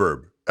used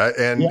reverb.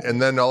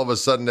 And then all of a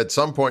sudden at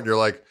some point you're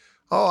like,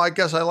 oh, I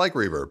guess I like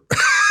reverb.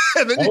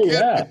 And then you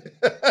get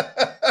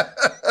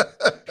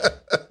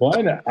Well,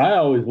 I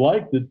always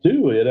liked it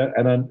too.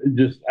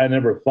 I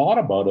never thought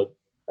about it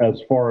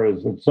as far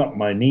as it's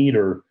something I need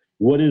or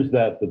what is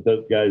that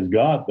those guys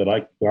got that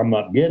I'm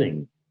not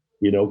getting,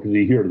 because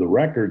you hear the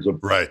records of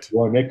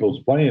Roy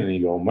Nichols playing and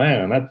you go,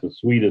 man, that's the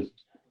sweetest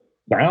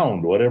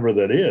sound, whatever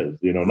that is,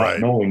 not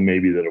knowing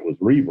maybe that it was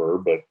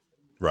reverb,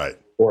 but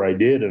or I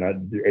did,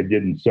 and it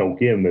didn't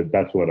soak in that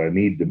that's what I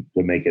need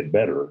to make it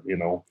better,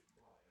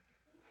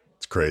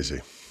 It's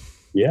crazy.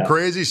 Yeah.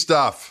 Crazy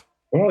stuff.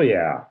 Oh,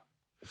 yeah.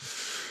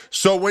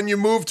 So when you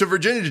moved to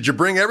Virginia, did you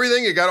bring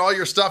everything? You got all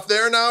your stuff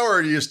there now,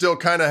 or do you still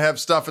kind of have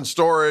stuff in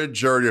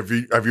storage, or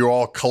have you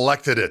all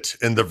collected it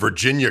in the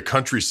Virginia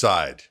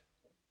countryside?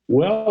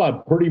 Well, I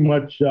pretty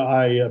much,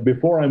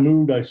 before I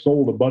moved, I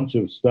sold a bunch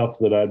of stuff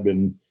that I'd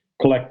been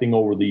collecting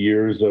over the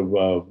years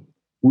of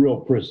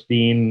real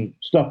pristine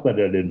stuff that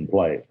I didn't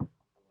play.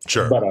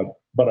 Sure.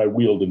 But I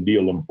wheeled and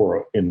dealed them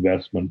for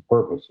investment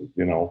purposes,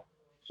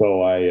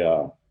 So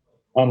I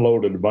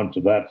unloaded a bunch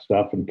of that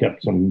stuff and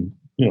kept some,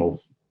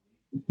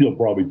 still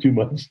probably too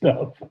much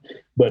stuff.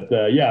 But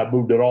I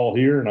moved it all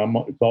here, and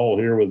it's all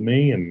here with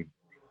me, and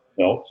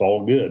it's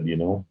all good,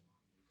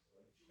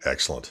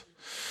 Excellent.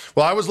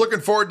 Well, I was looking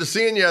forward to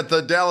seeing you at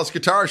the Dallas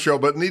Guitar Show,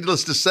 but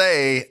needless to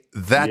say,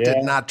 that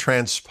did not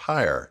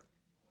transpire.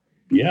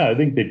 Yeah, I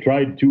think they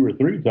tried 2 or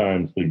 3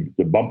 times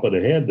to bump it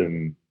ahead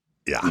and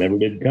never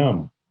did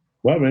come.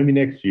 Well, maybe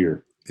next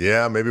year.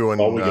 Yeah, maybe when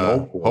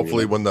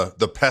hopefully when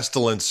the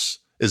pestilence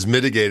is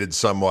mitigated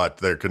somewhat,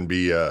 there can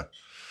be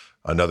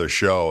another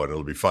show and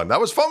it'll be fun.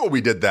 That was fun when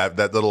we did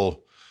that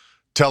little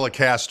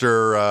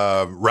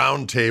Telecaster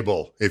round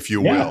table, if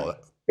you will.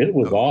 It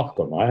was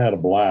awesome. I had a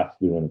blast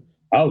doing it.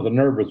 I was a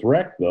nervous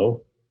wreck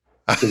though,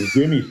 because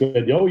Jimmy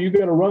said, "Oh, you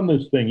got to run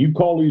this thing. You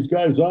call these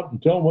guys up and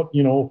tell them what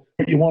you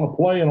want to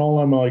play." And all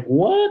I'm like,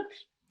 "What?"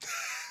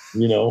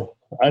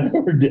 I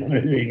never did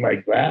anything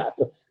like that.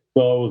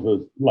 So it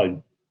was like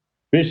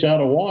fish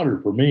out of water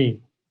for me.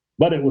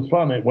 But it was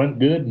fun. It went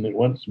good and it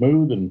went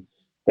smooth. And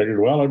figured,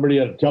 well, everybody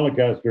had a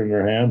Telecaster in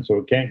their hand, so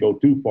it can't go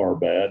too far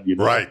bad.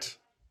 Right.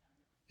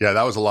 Yeah,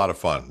 that was a lot of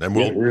fun, and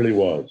it really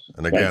was.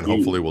 And again,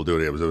 hopefully we'll do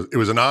it. It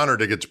was an honor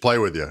to get to play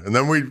with you. And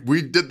then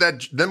we did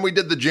that. Then we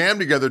did the jam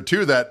together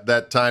too.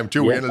 That time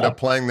too. We ended up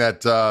playing that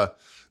the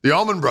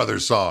Allman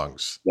Brothers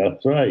songs.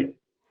 That's right.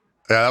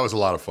 Yeah, that was a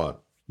lot of fun.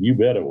 You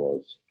bet it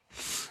was.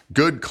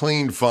 Good,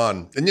 clean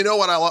fun. And you know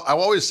what? I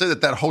always say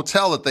that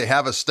hotel that they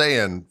have us stay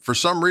in, for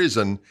some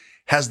reason,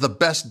 has the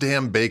best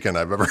damn bacon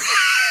I've ever.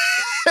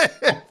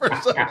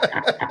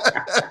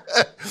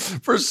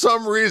 For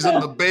some reason,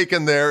 the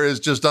bacon there is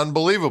just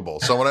unbelievable.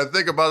 So when I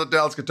think about the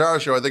Dallas Guitar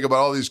Show, I think about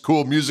all these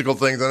cool musical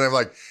things, and I'm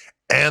like,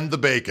 and the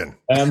bacon.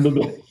 And the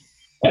bacon.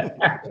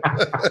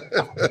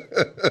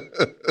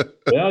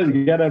 Well,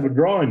 you got to have a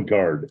drawing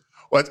card.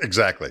 What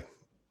exactly?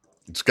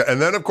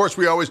 And then, of course,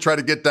 we always try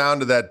to get down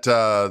to that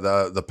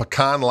the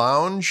Pecan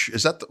Lounge.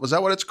 Was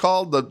that what it's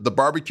called? The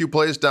barbecue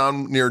place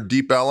down near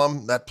Deep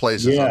Ellum. That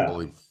place is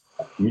unbelievable.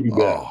 You bet.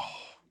 Oh,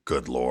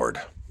 good Lord.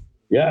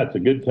 Yeah, it's a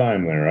good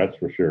time there. That's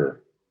for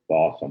sure. It's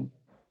awesome.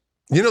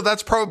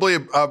 That's probably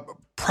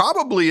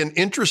an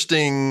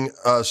interesting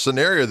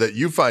scenario that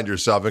you find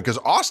yourself in, because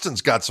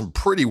Austin's got some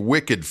pretty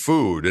wicked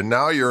food, and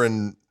now you're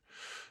in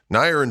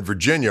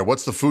Virginia.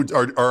 What's the food?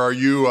 Or are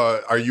you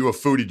a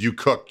foodie? Do you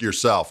cook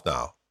yourself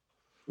now?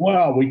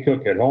 Well, we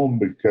cook at home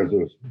because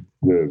of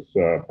this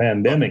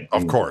pandemic.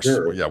 Of course.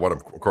 Sure. Well, yeah,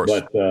 of course.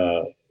 But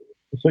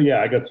so,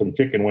 yeah, I got some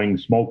chicken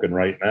wings smoking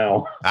right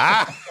now.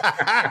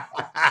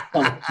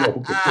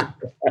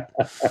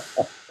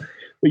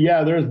 But,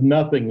 yeah, there's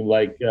nothing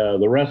like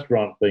the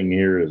restaurant thing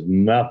here is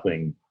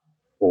nothing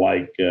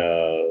like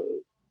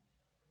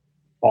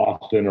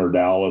Austin or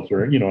Dallas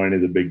or, any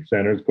of the big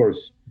centers. Of course,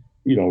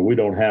 we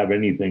don't have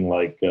anything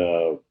like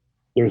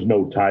there's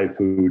no Thai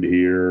food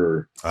here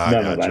or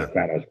none of that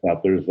kind of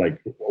stuff. There's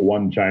like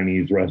one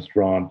Chinese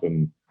restaurant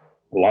and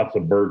lots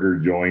of burger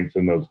joints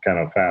and those kind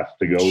of fast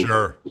to go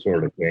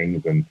sort of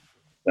things. And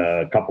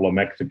a couple of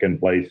Mexican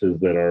places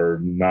that are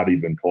not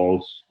even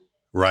close.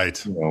 Right.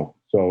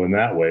 So in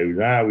that way,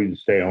 we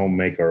just stay home,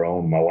 make our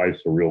own. My wife's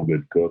a real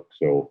good cook.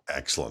 So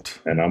excellent.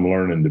 And I'm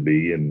learning to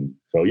be. And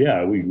so,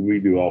 yeah, we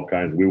do all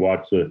kinds. We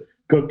watch the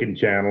cooking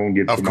channel and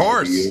get some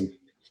ideas.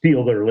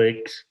 Steal their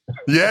licks.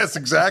 Yes,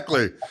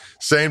 exactly.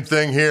 Same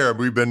thing here.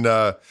 We've been,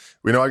 I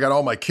got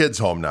all my kids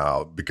home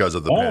now because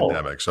of the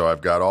pandemic. So I've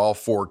got all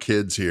 4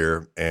 kids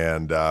here,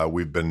 and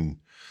we've been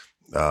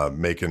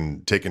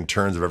taking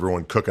turns of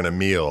everyone cooking a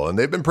meal, and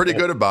they've been pretty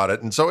good about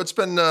it. And so it's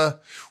been,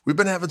 we've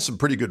been having some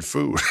pretty good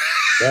food.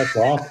 That's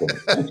awesome.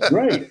 That's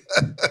great.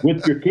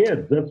 With your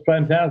kids. That's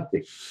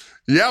fantastic.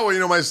 Yeah,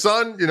 well, my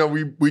son,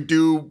 we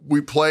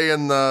play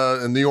in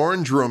the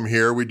Orange Room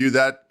here. We do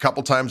that a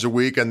couple times a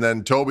week, and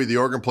then Toby, the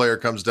organ player,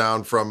 comes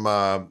down from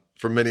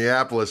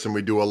Minneapolis, and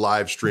we do a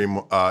live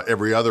stream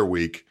every other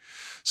week.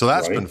 So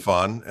that's been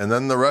fun. And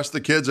then the rest of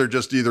the kids are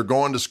just either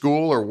going to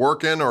school or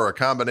working or a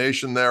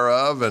combination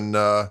thereof, and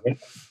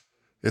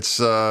it's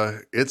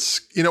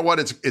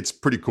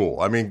pretty cool.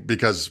 I mean,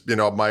 because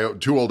my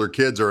 2 older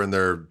kids are in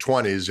their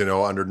 20s.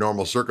 Under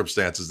normal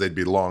circumstances, they'd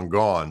be long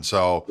gone.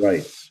 So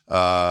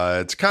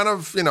it's kind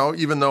of,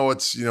 even though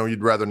it's,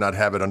 you'd rather not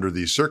have it under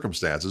these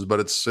circumstances, but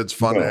it's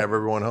fun to have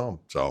everyone home.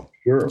 So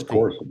sure, of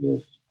course it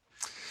is.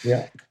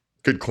 Yeah.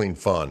 Good, clean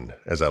fun,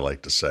 as I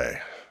like to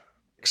say.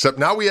 Except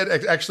now we had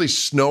actually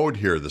snowed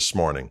here this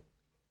morning.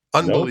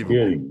 Unbelievable.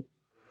 No kidding.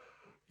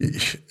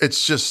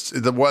 It's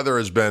just, the weather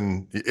has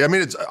been,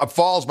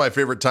 fall's my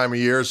favorite time of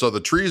year. So the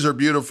trees are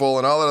beautiful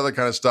and all that other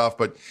kind of stuff.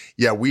 But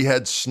yeah, we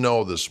had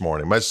snow this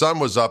morning. My son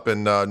was up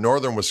in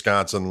northern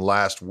Wisconsin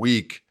last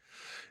week,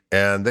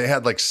 and they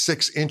had like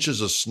 6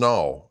 inches of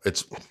snow.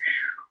 It's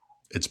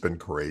been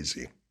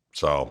crazy.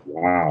 So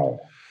wow.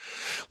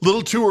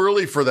 Little too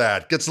early for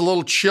that. Gets a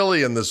little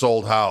chilly in this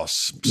old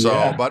house.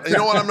 So, but you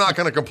know what? I'm not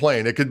going to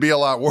complain. It could be a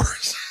lot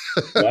worse.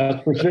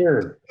 That's for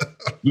sure.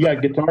 You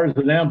got guitars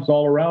and amps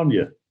all around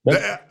you.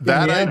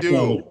 That I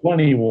do.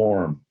 Plenty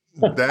warm.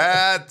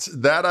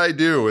 that I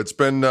do. It's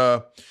been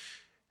a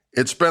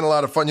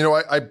lot of fun.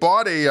 I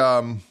bought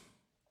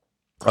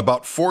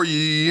about 4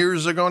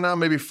 years ago now,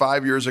 maybe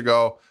 5 years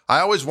ago. I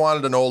always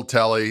wanted an old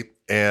Tele,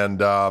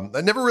 and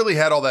I never really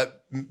had all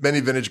that many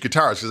vintage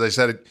guitars because I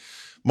said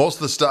most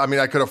of the stuff, I mean,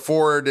 I could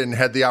afford and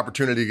had the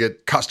opportunity to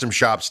get custom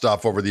shop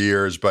stuff over the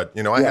years, but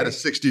I had a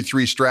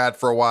 63 Strat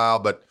for a while,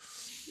 but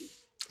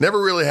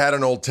never really had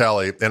an old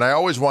Tele. And I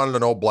always wanted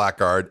an old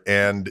Blackguard,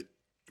 and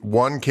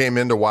one came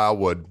into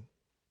Wildwood.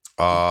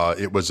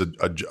 It was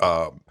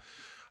I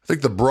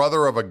think the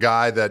brother of a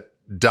guy that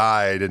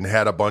died and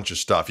had a bunch of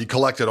stuff. He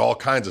collected all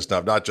kinds of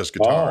stuff, not just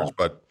guitars,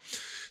 but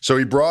so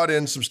he brought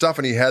in some stuff,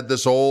 and he had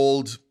this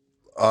old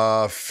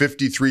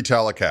 53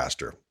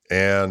 Telecaster,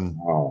 and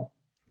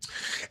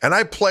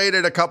I played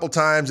it a couple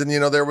times, and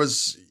there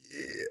was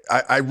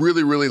I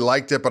really, really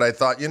liked it, but I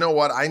thought, you know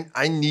what,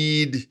 I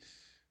need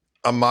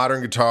a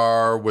modern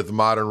guitar with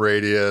modern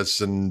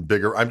radius and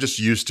bigger. I'm just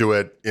used to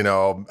it.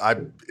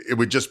 It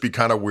would just be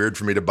kind of weird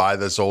for me to buy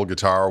this old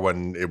guitar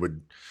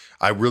when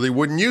I really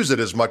wouldn't use it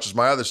as much as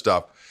my other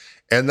stuff.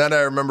 And then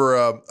I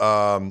remember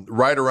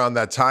right around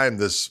that time,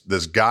 this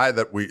guy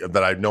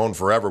that I'd known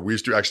forever, we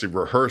used to actually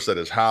rehearse at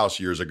his house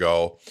years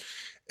ago,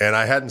 and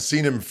I hadn't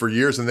seen him for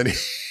years. And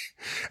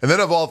then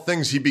of all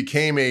things, he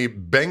became a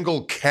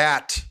Bengal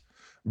cat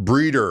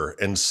breeder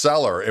and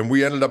seller, and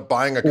we ended up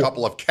buying a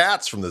couple of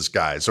cats from this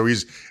guy. So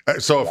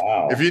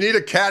if you need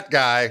a cat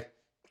guy,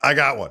 I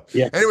got one.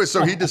 Yeah. Anyway,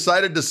 so he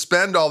decided to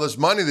spend all this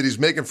money that he's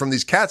making from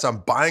these cats on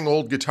buying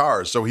old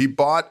guitars. So he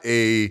bought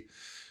a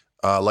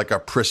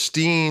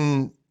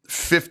pristine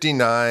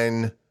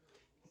 59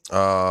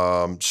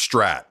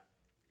 Strat.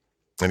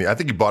 And I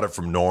think he bought it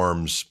from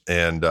Norm's,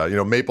 and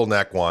maple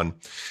neck one.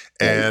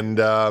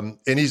 And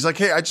he's like,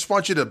 hey, I just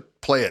want you to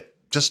play it.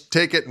 Just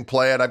take it and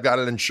play it. I've got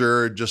it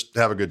insured. Just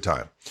have a good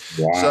time.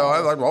 Wow. So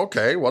I'm like,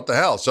 okay, what the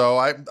hell? So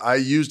I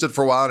used it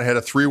for a while, and I had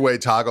a 3-way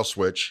toggle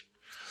switch.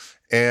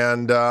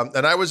 And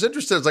I was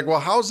interested. It's like, well,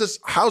 how's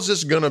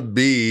this going to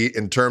be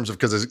in terms of,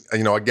 because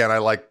again, I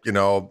like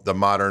the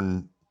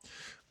modern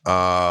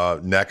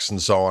necks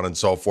and so on and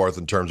so forth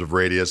in terms of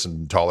radius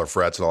and taller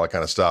frets and all that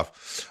kind of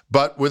stuff.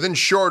 But within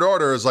short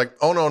order, it's like,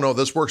 oh no,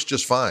 this works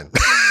just fine.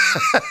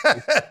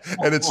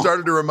 And it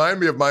started to remind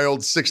me of my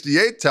old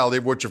 68 Tele,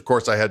 which of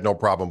course I had no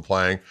problem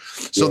playing.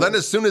 So then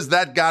as soon as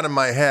that got in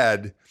my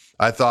head,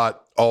 I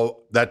thought,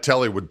 oh, that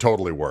Tele would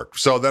totally work.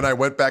 So then I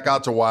went back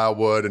out to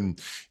Wildwood, and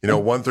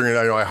one thing,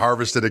 I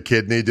harvested a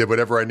kidney, did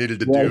whatever I needed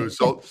to do,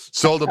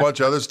 sold a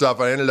bunch of other stuff.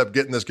 I ended up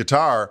getting this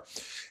guitar.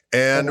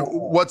 And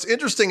what's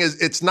interesting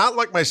is it's not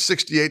like my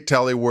 68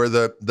 Tele where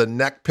the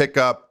neck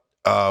pickup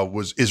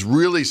is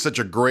really such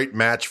a great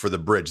match for the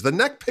bridge. The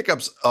neck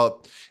pickup's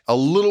a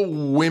little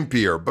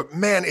wimpier, but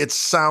man, it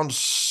sounds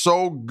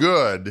so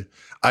good.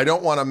 I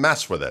don't want to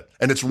mess with it.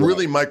 And it's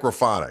really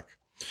microphonic.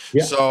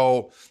 Yeah.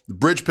 So the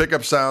bridge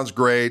pickup sounds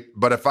great,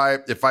 but if I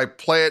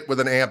play it with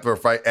an amp, or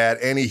if I add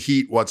any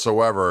heat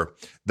whatsoever,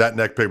 that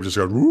neck pickup just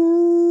goes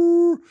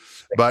woo.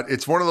 But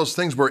it's one of those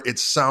things where it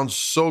sounds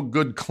so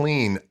good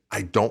clean,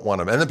 I don't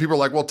want to. And then people are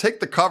like, well, take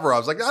the cover off. I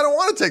was like, I don't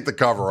want to take the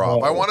cover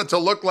off. I want it to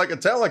look like a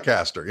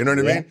Telecaster. You know what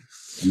I mean?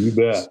 You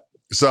bet.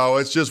 So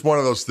it's just one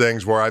of those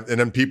things where and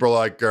then people are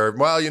like,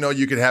 well,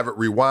 you could have it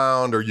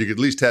rewound, or you could at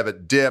least have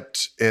it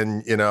dipped,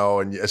 and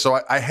so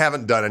I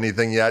haven't done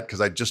anything yet because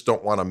I just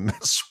don't want to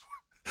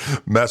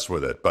mess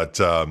with it. But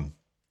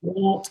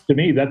well, to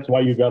me, that's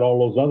why you got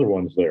all those other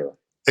ones there.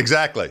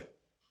 Exactly.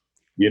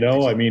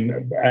 I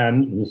mean,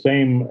 and the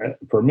same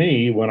for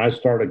me when I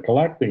started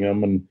collecting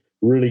them and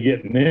really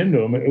getting into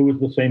them, it was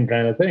the same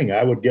kind of thing.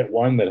 I would get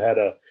one that had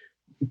a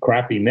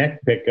crappy neck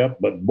pickup,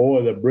 but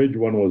boy, the bridge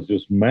one was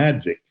just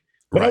magic.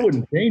 But I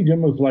wouldn't change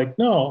them. It was like,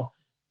 no,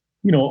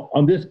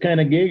 on this kind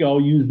of gig,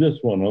 I'll use this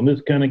one. On this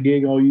kind of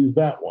gig, I'll use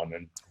that one.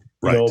 And,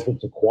 if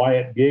it's a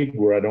quiet gig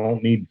where I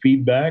don't need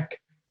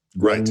feedback,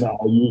 then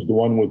I'll use the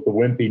one with the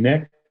wimpy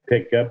neck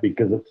pickup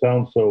because it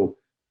sounds so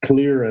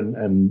clear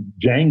and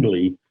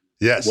jangly.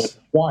 Yes. When it's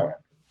quiet,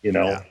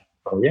 Yeah.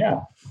 So,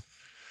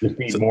 just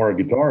need more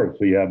guitars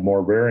so you have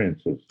more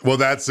variances. Well,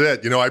 that's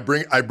it. I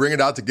bring it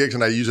out to gigs,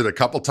 and I use it a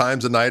couple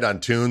times a night on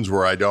tunes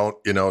where I don't,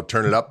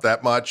 turn it up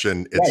that much,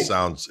 and it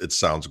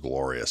sounds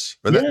glorious.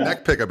 But that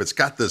neck pickup, it's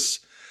got this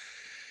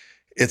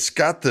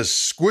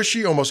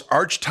squishy, almost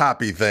arch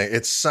toppy thing.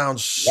 It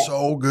sounds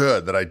so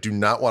good that I do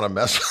not want to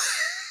mess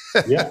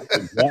with. Yeah,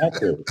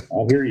 exactly.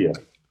 I hear you.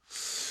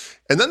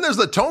 And then there's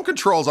the tone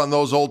controls on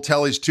those old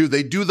Teles too.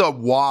 They do the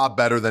wah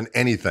better than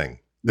anything.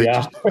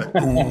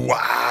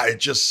 Wow, it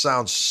just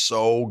sounds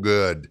so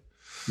good.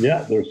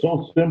 Yeah, they're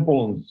so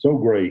simple and so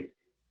great.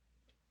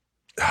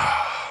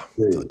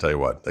 I'll tell you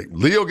what,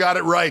 Leo got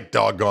it right,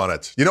 doggone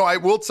it. I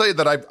will say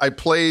that I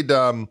played,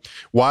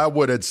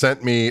 Wildwood had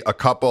sent me a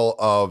couple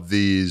of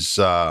these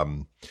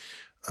custom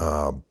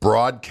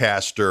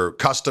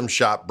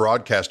shop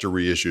broadcaster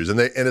reissues, and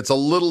it's a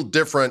little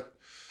different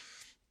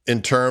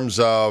in terms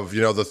of, the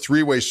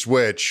 3-way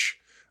switch.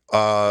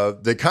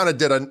 They kind of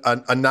did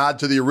a nod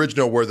to the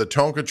original where the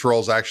tone control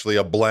is actually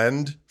a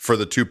blend for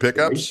the two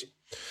pickups.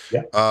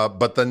 Yeah.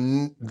 But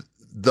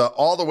the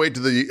all the way to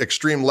the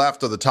extreme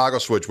left of the toggle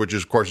switch, which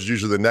is, of course, is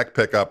usually the neck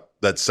pickup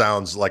that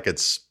sounds like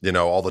it's,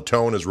 all the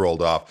tone is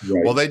rolled off.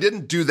 Right. Well, they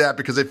didn't do that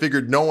because they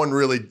figured no one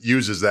really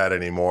uses that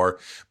anymore.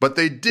 But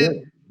they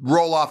did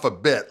roll off a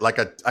bit,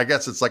 I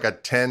guess it's like a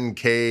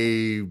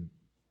 10K,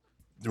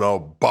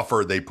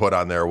 buffer they put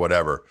on there or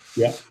whatever.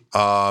 Yeah.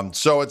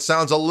 So it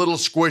sounds a little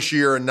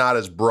squishier and not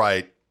as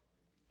bright.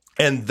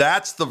 And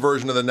that's the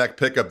version of the neck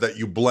pickup that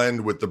you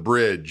blend with the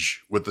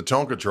bridge with the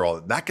tone control.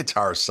 That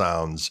guitar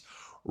sounds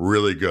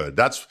really good.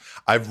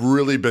 I've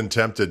really been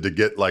tempted to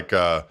get like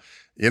the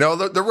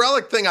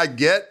Relic thing I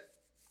get,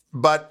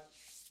 but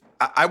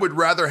I would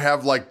rather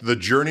have like the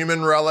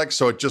Journeyman Relic,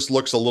 so it just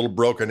looks a little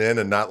broken in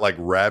and not like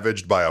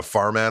ravaged by a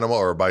farm animal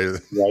or by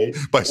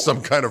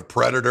some kind of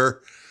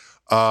predator.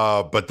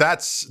 But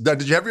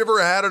have you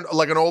ever had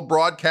an old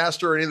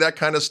broadcaster or any of that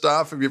kind of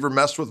stuff? Have you ever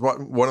messed with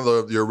one of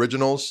the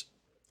originals?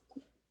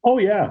 Oh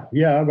yeah.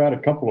 I've had a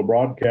couple of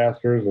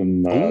broadcasters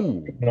and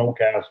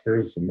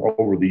no-casters and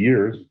over the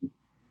years.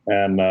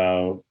 And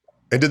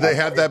did they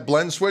have that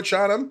blend switch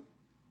on them?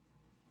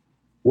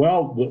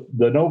 Well,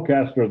 the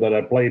no-caster that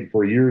I played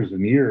for years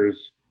and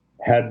years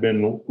had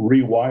been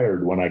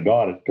rewired when I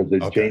got it because they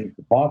changed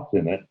the pots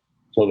in it.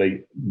 So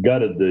they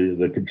gutted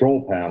the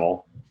control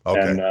panel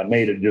and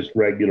made it just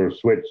regular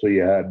switch. So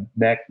you had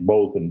neck,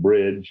 both, and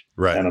bridge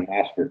and a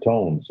master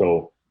tone.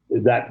 So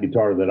that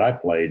guitar that I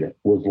played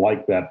was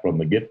like that from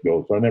the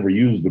get-go. So I never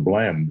used the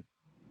blend,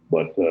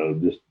 but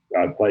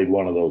I played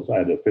one of those. I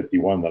had a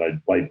 51 that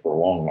I'd played for a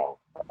long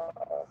time.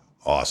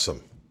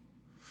 Awesome.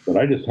 But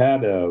I just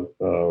had a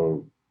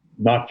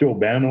Nacho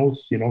Banos,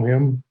 you know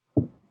him?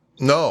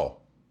 No.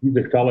 He's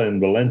a fellow in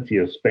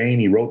Valencia, Spain.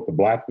 He wrote the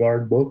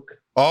Blackguard book.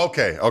 Oh,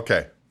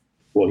 okay.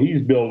 Well,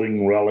 he's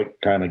building Relic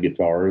kind of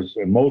guitars,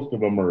 and most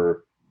of them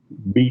are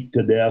beat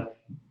to death.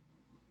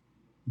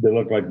 They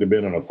look like they've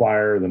been in a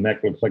fire. The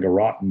neck looks like a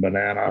rotten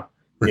banana.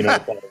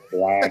 It's all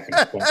black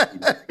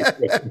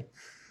and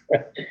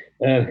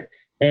and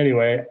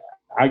anyway,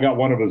 I got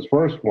one of his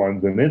first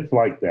ones, and it's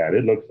like that.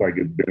 It looks like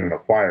it's been in a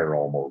fire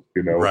almost,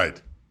 Right.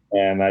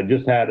 And I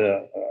just had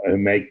to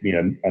make me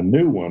a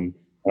new one.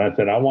 And I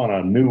said, I want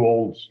a new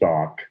old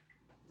stock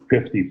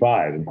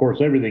 55. Of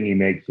course, everything he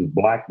makes is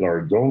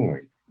blackguards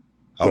only.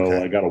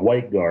 So I got a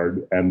white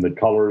guard, and the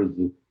color is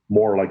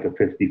more like a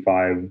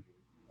 55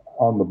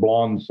 on the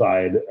blonde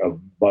side of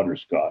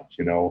butterscotch,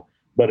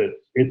 But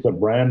it's a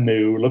brand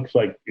new, looks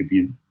like, if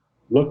you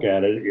look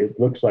at it, it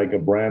looks like a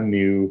brand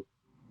new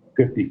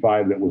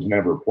 55 that was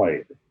never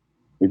played.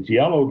 It's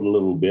yellowed a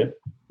little bit,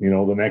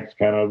 the neck's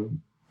kind of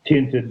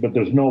tinted, but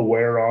there's no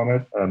wear on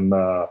it, and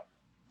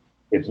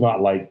it's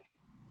not like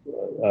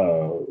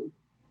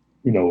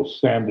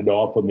sanded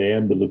off on the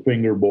end of the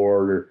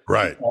fingerboard,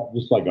 or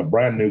just like a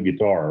brand new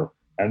guitar.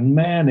 And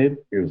man,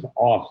 it is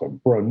awesome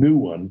for a new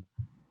one,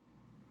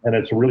 and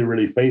it's really,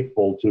 really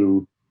faithful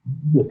to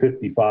the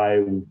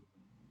 55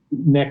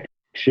 neck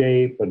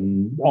shape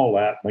and all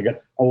that. And I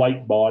got a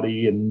light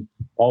body and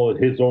all of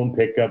his own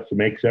pickups. He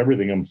makes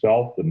everything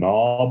himself, the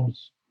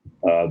knobs,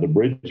 the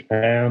bridge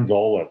pans,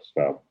 all that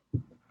stuff.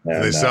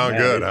 And they sound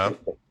good, huh?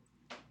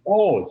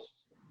 It's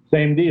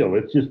same deal.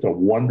 It's just a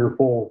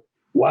wonderful,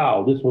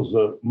 wow, this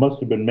must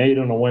have been made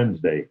on a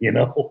Wednesday,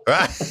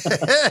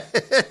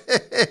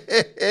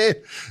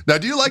 Now,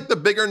 do you like the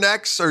bigger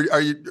necks, or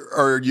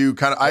are you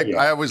kind of,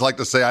 I always like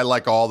to say I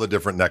like all the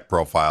different neck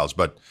profiles,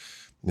 but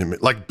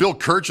like Bill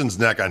Kirchen's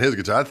neck on his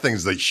guitar, that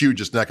thing's the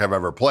hugest neck I've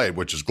ever played,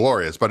 which is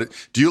glorious. But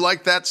do you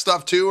like that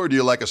stuff too, or do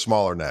you like a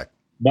smaller neck?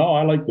 No,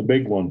 I like the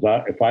big ones.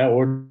 If I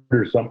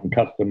order something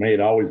custom made,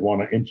 I always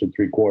want an 1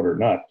 3/4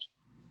 nut,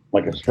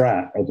 like a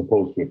Strat, as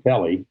opposed to a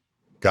Kelly.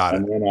 Got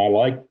it. And then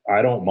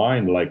I don't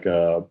mind like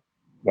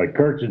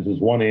Kirchen's is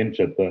 1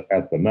 inch at the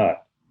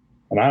nut,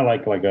 and I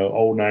like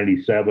a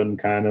 097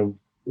 kind of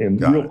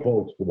real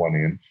close to 1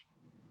 inch,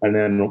 and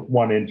then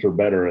 1 inch or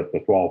better at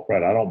the 12th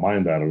fret. I don't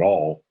mind that at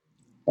all.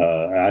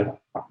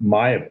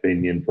 My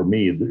opinion, for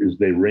me, is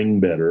they ring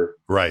better.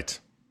 Right.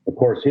 Of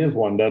course, his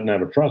one doesn't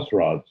have a truss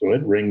rod, so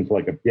it rings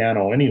like a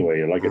piano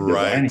anyway, like a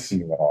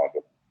designing rod.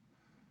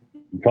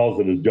 He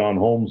calls it his John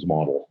Holmes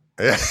model.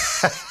 That's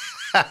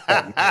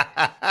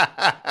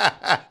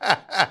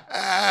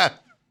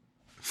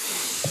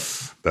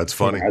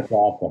funny. That's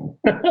awesome.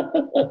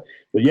 But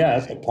yeah,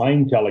 it's a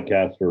Pine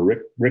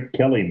Telecaster Rick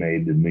Kelly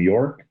made in New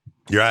York.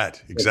 You're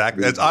right.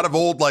 Exactly. It's out of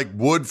old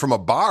wood from a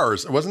bar.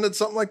 Wasn't it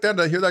something like that?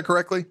 Did I hear that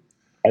correctly?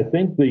 I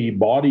think the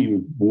body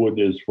wood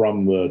is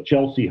from the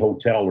Chelsea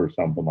Hotel or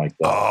something like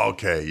that. Oh,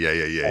 okay.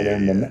 Yeah.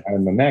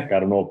 And the neck, I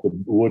don't know if the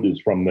wood is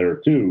from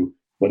there too,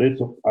 but it's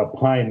a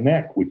pine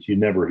neck, which you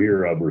never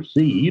hear of or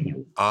see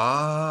either.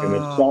 And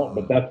it's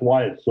but that's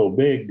why it's so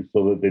big,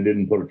 so that they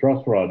didn't put a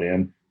truss rod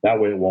in. That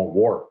way it won't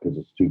warp because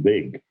it's too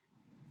big.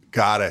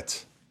 Got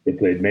it. If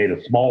they'd made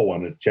a small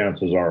one,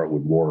 chances are it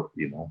would warp,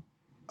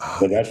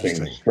 But that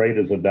thing's straight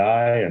as a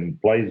die and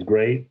plays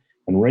great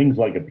and rings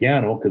like a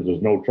piano because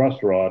there's no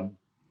truss rod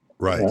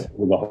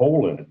with a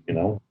hole in it,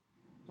 to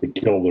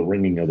kill the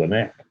ringing of the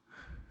neck.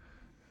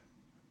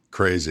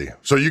 Crazy.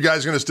 So you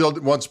guys going to still,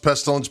 once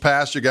Pestilence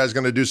passed, you guys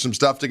going to do some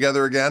stuff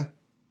together again?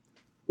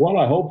 Well,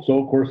 I hope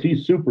so. Of course,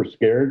 he's super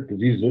scared because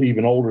he's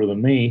even older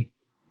than me.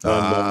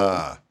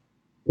 And,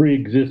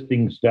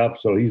 pre-existing stuff.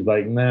 So he's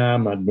like, nah,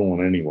 I'm not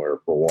going anywhere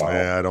for a while.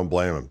 Yeah, I don't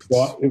blame him.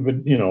 Well, if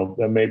it,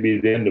 that may be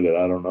the end of it.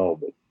 I don't know,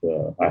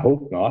 but I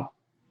hope not.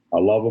 I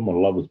love him. I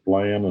love his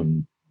playing,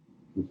 and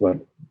he's like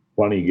a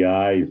funny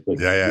guy. He's like,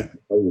 yeah.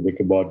 Play with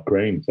Ichabod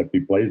Crane, except he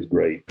plays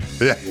great.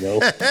 Yeah.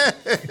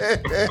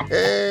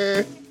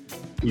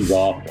 He's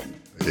awesome.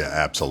 Yeah,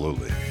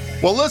 absolutely.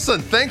 Well,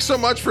 listen, thanks so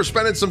much for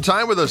spending some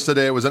time with us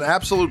today. It was an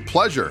absolute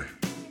pleasure.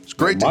 It's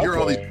great to hear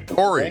all these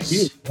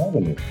stories.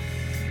 Thank you.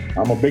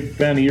 I'm a big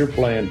fan of your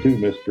playing too,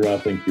 mister. I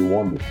think you're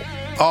wonderful.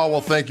 Oh,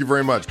 well, thank you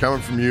very much.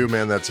 Coming from you,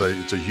 man, it's a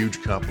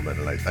huge compliment,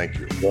 and I thank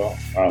you. Well,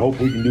 I hope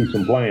we can do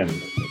some playing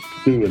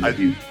too in the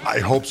future. I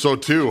hope so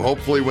too.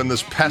 Hopefully when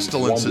this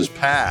pestilence is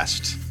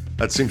past.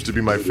 That seems to be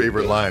my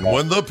favorite line.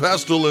 When the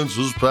pestilence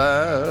is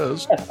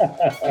past.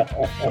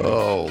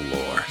 Oh,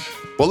 Lord.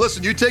 Well,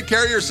 listen, you take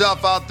care of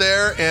yourself out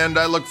there, and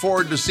I look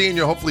forward to seeing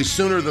you hopefully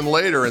sooner than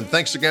later. And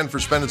thanks again for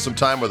spending some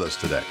time with us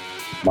today.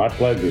 My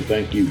pleasure.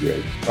 Thank you,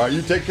 Greg. All right,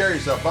 you take care of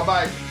yourself.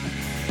 Bye-bye.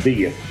 See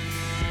you.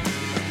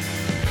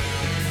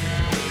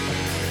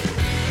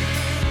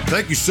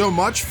 Thank you so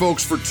much,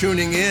 folks, for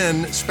tuning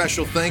in.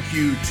 Special thank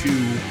you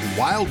to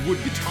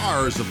Wildwood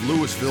Guitars of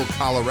Louisville,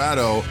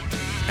 Colorado,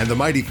 and the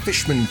Mighty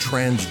Fishman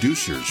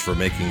Transducers for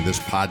making this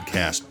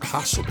podcast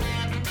possible.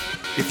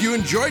 If you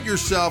enjoyed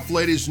yourself,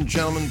 ladies and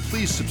gentlemen,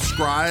 please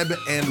subscribe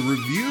and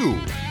review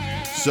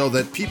so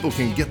that people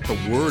can get the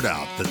word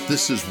out that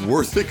this is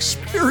worth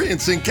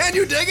experiencing. Can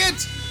you dig it?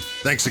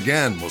 Thanks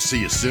again. We'll see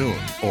you soon,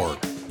 or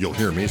you'll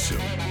hear me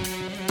soon.